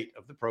State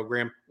of the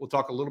program. We'll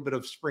talk a little bit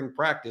of spring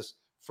practice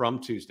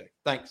from Tuesday.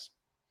 Thanks.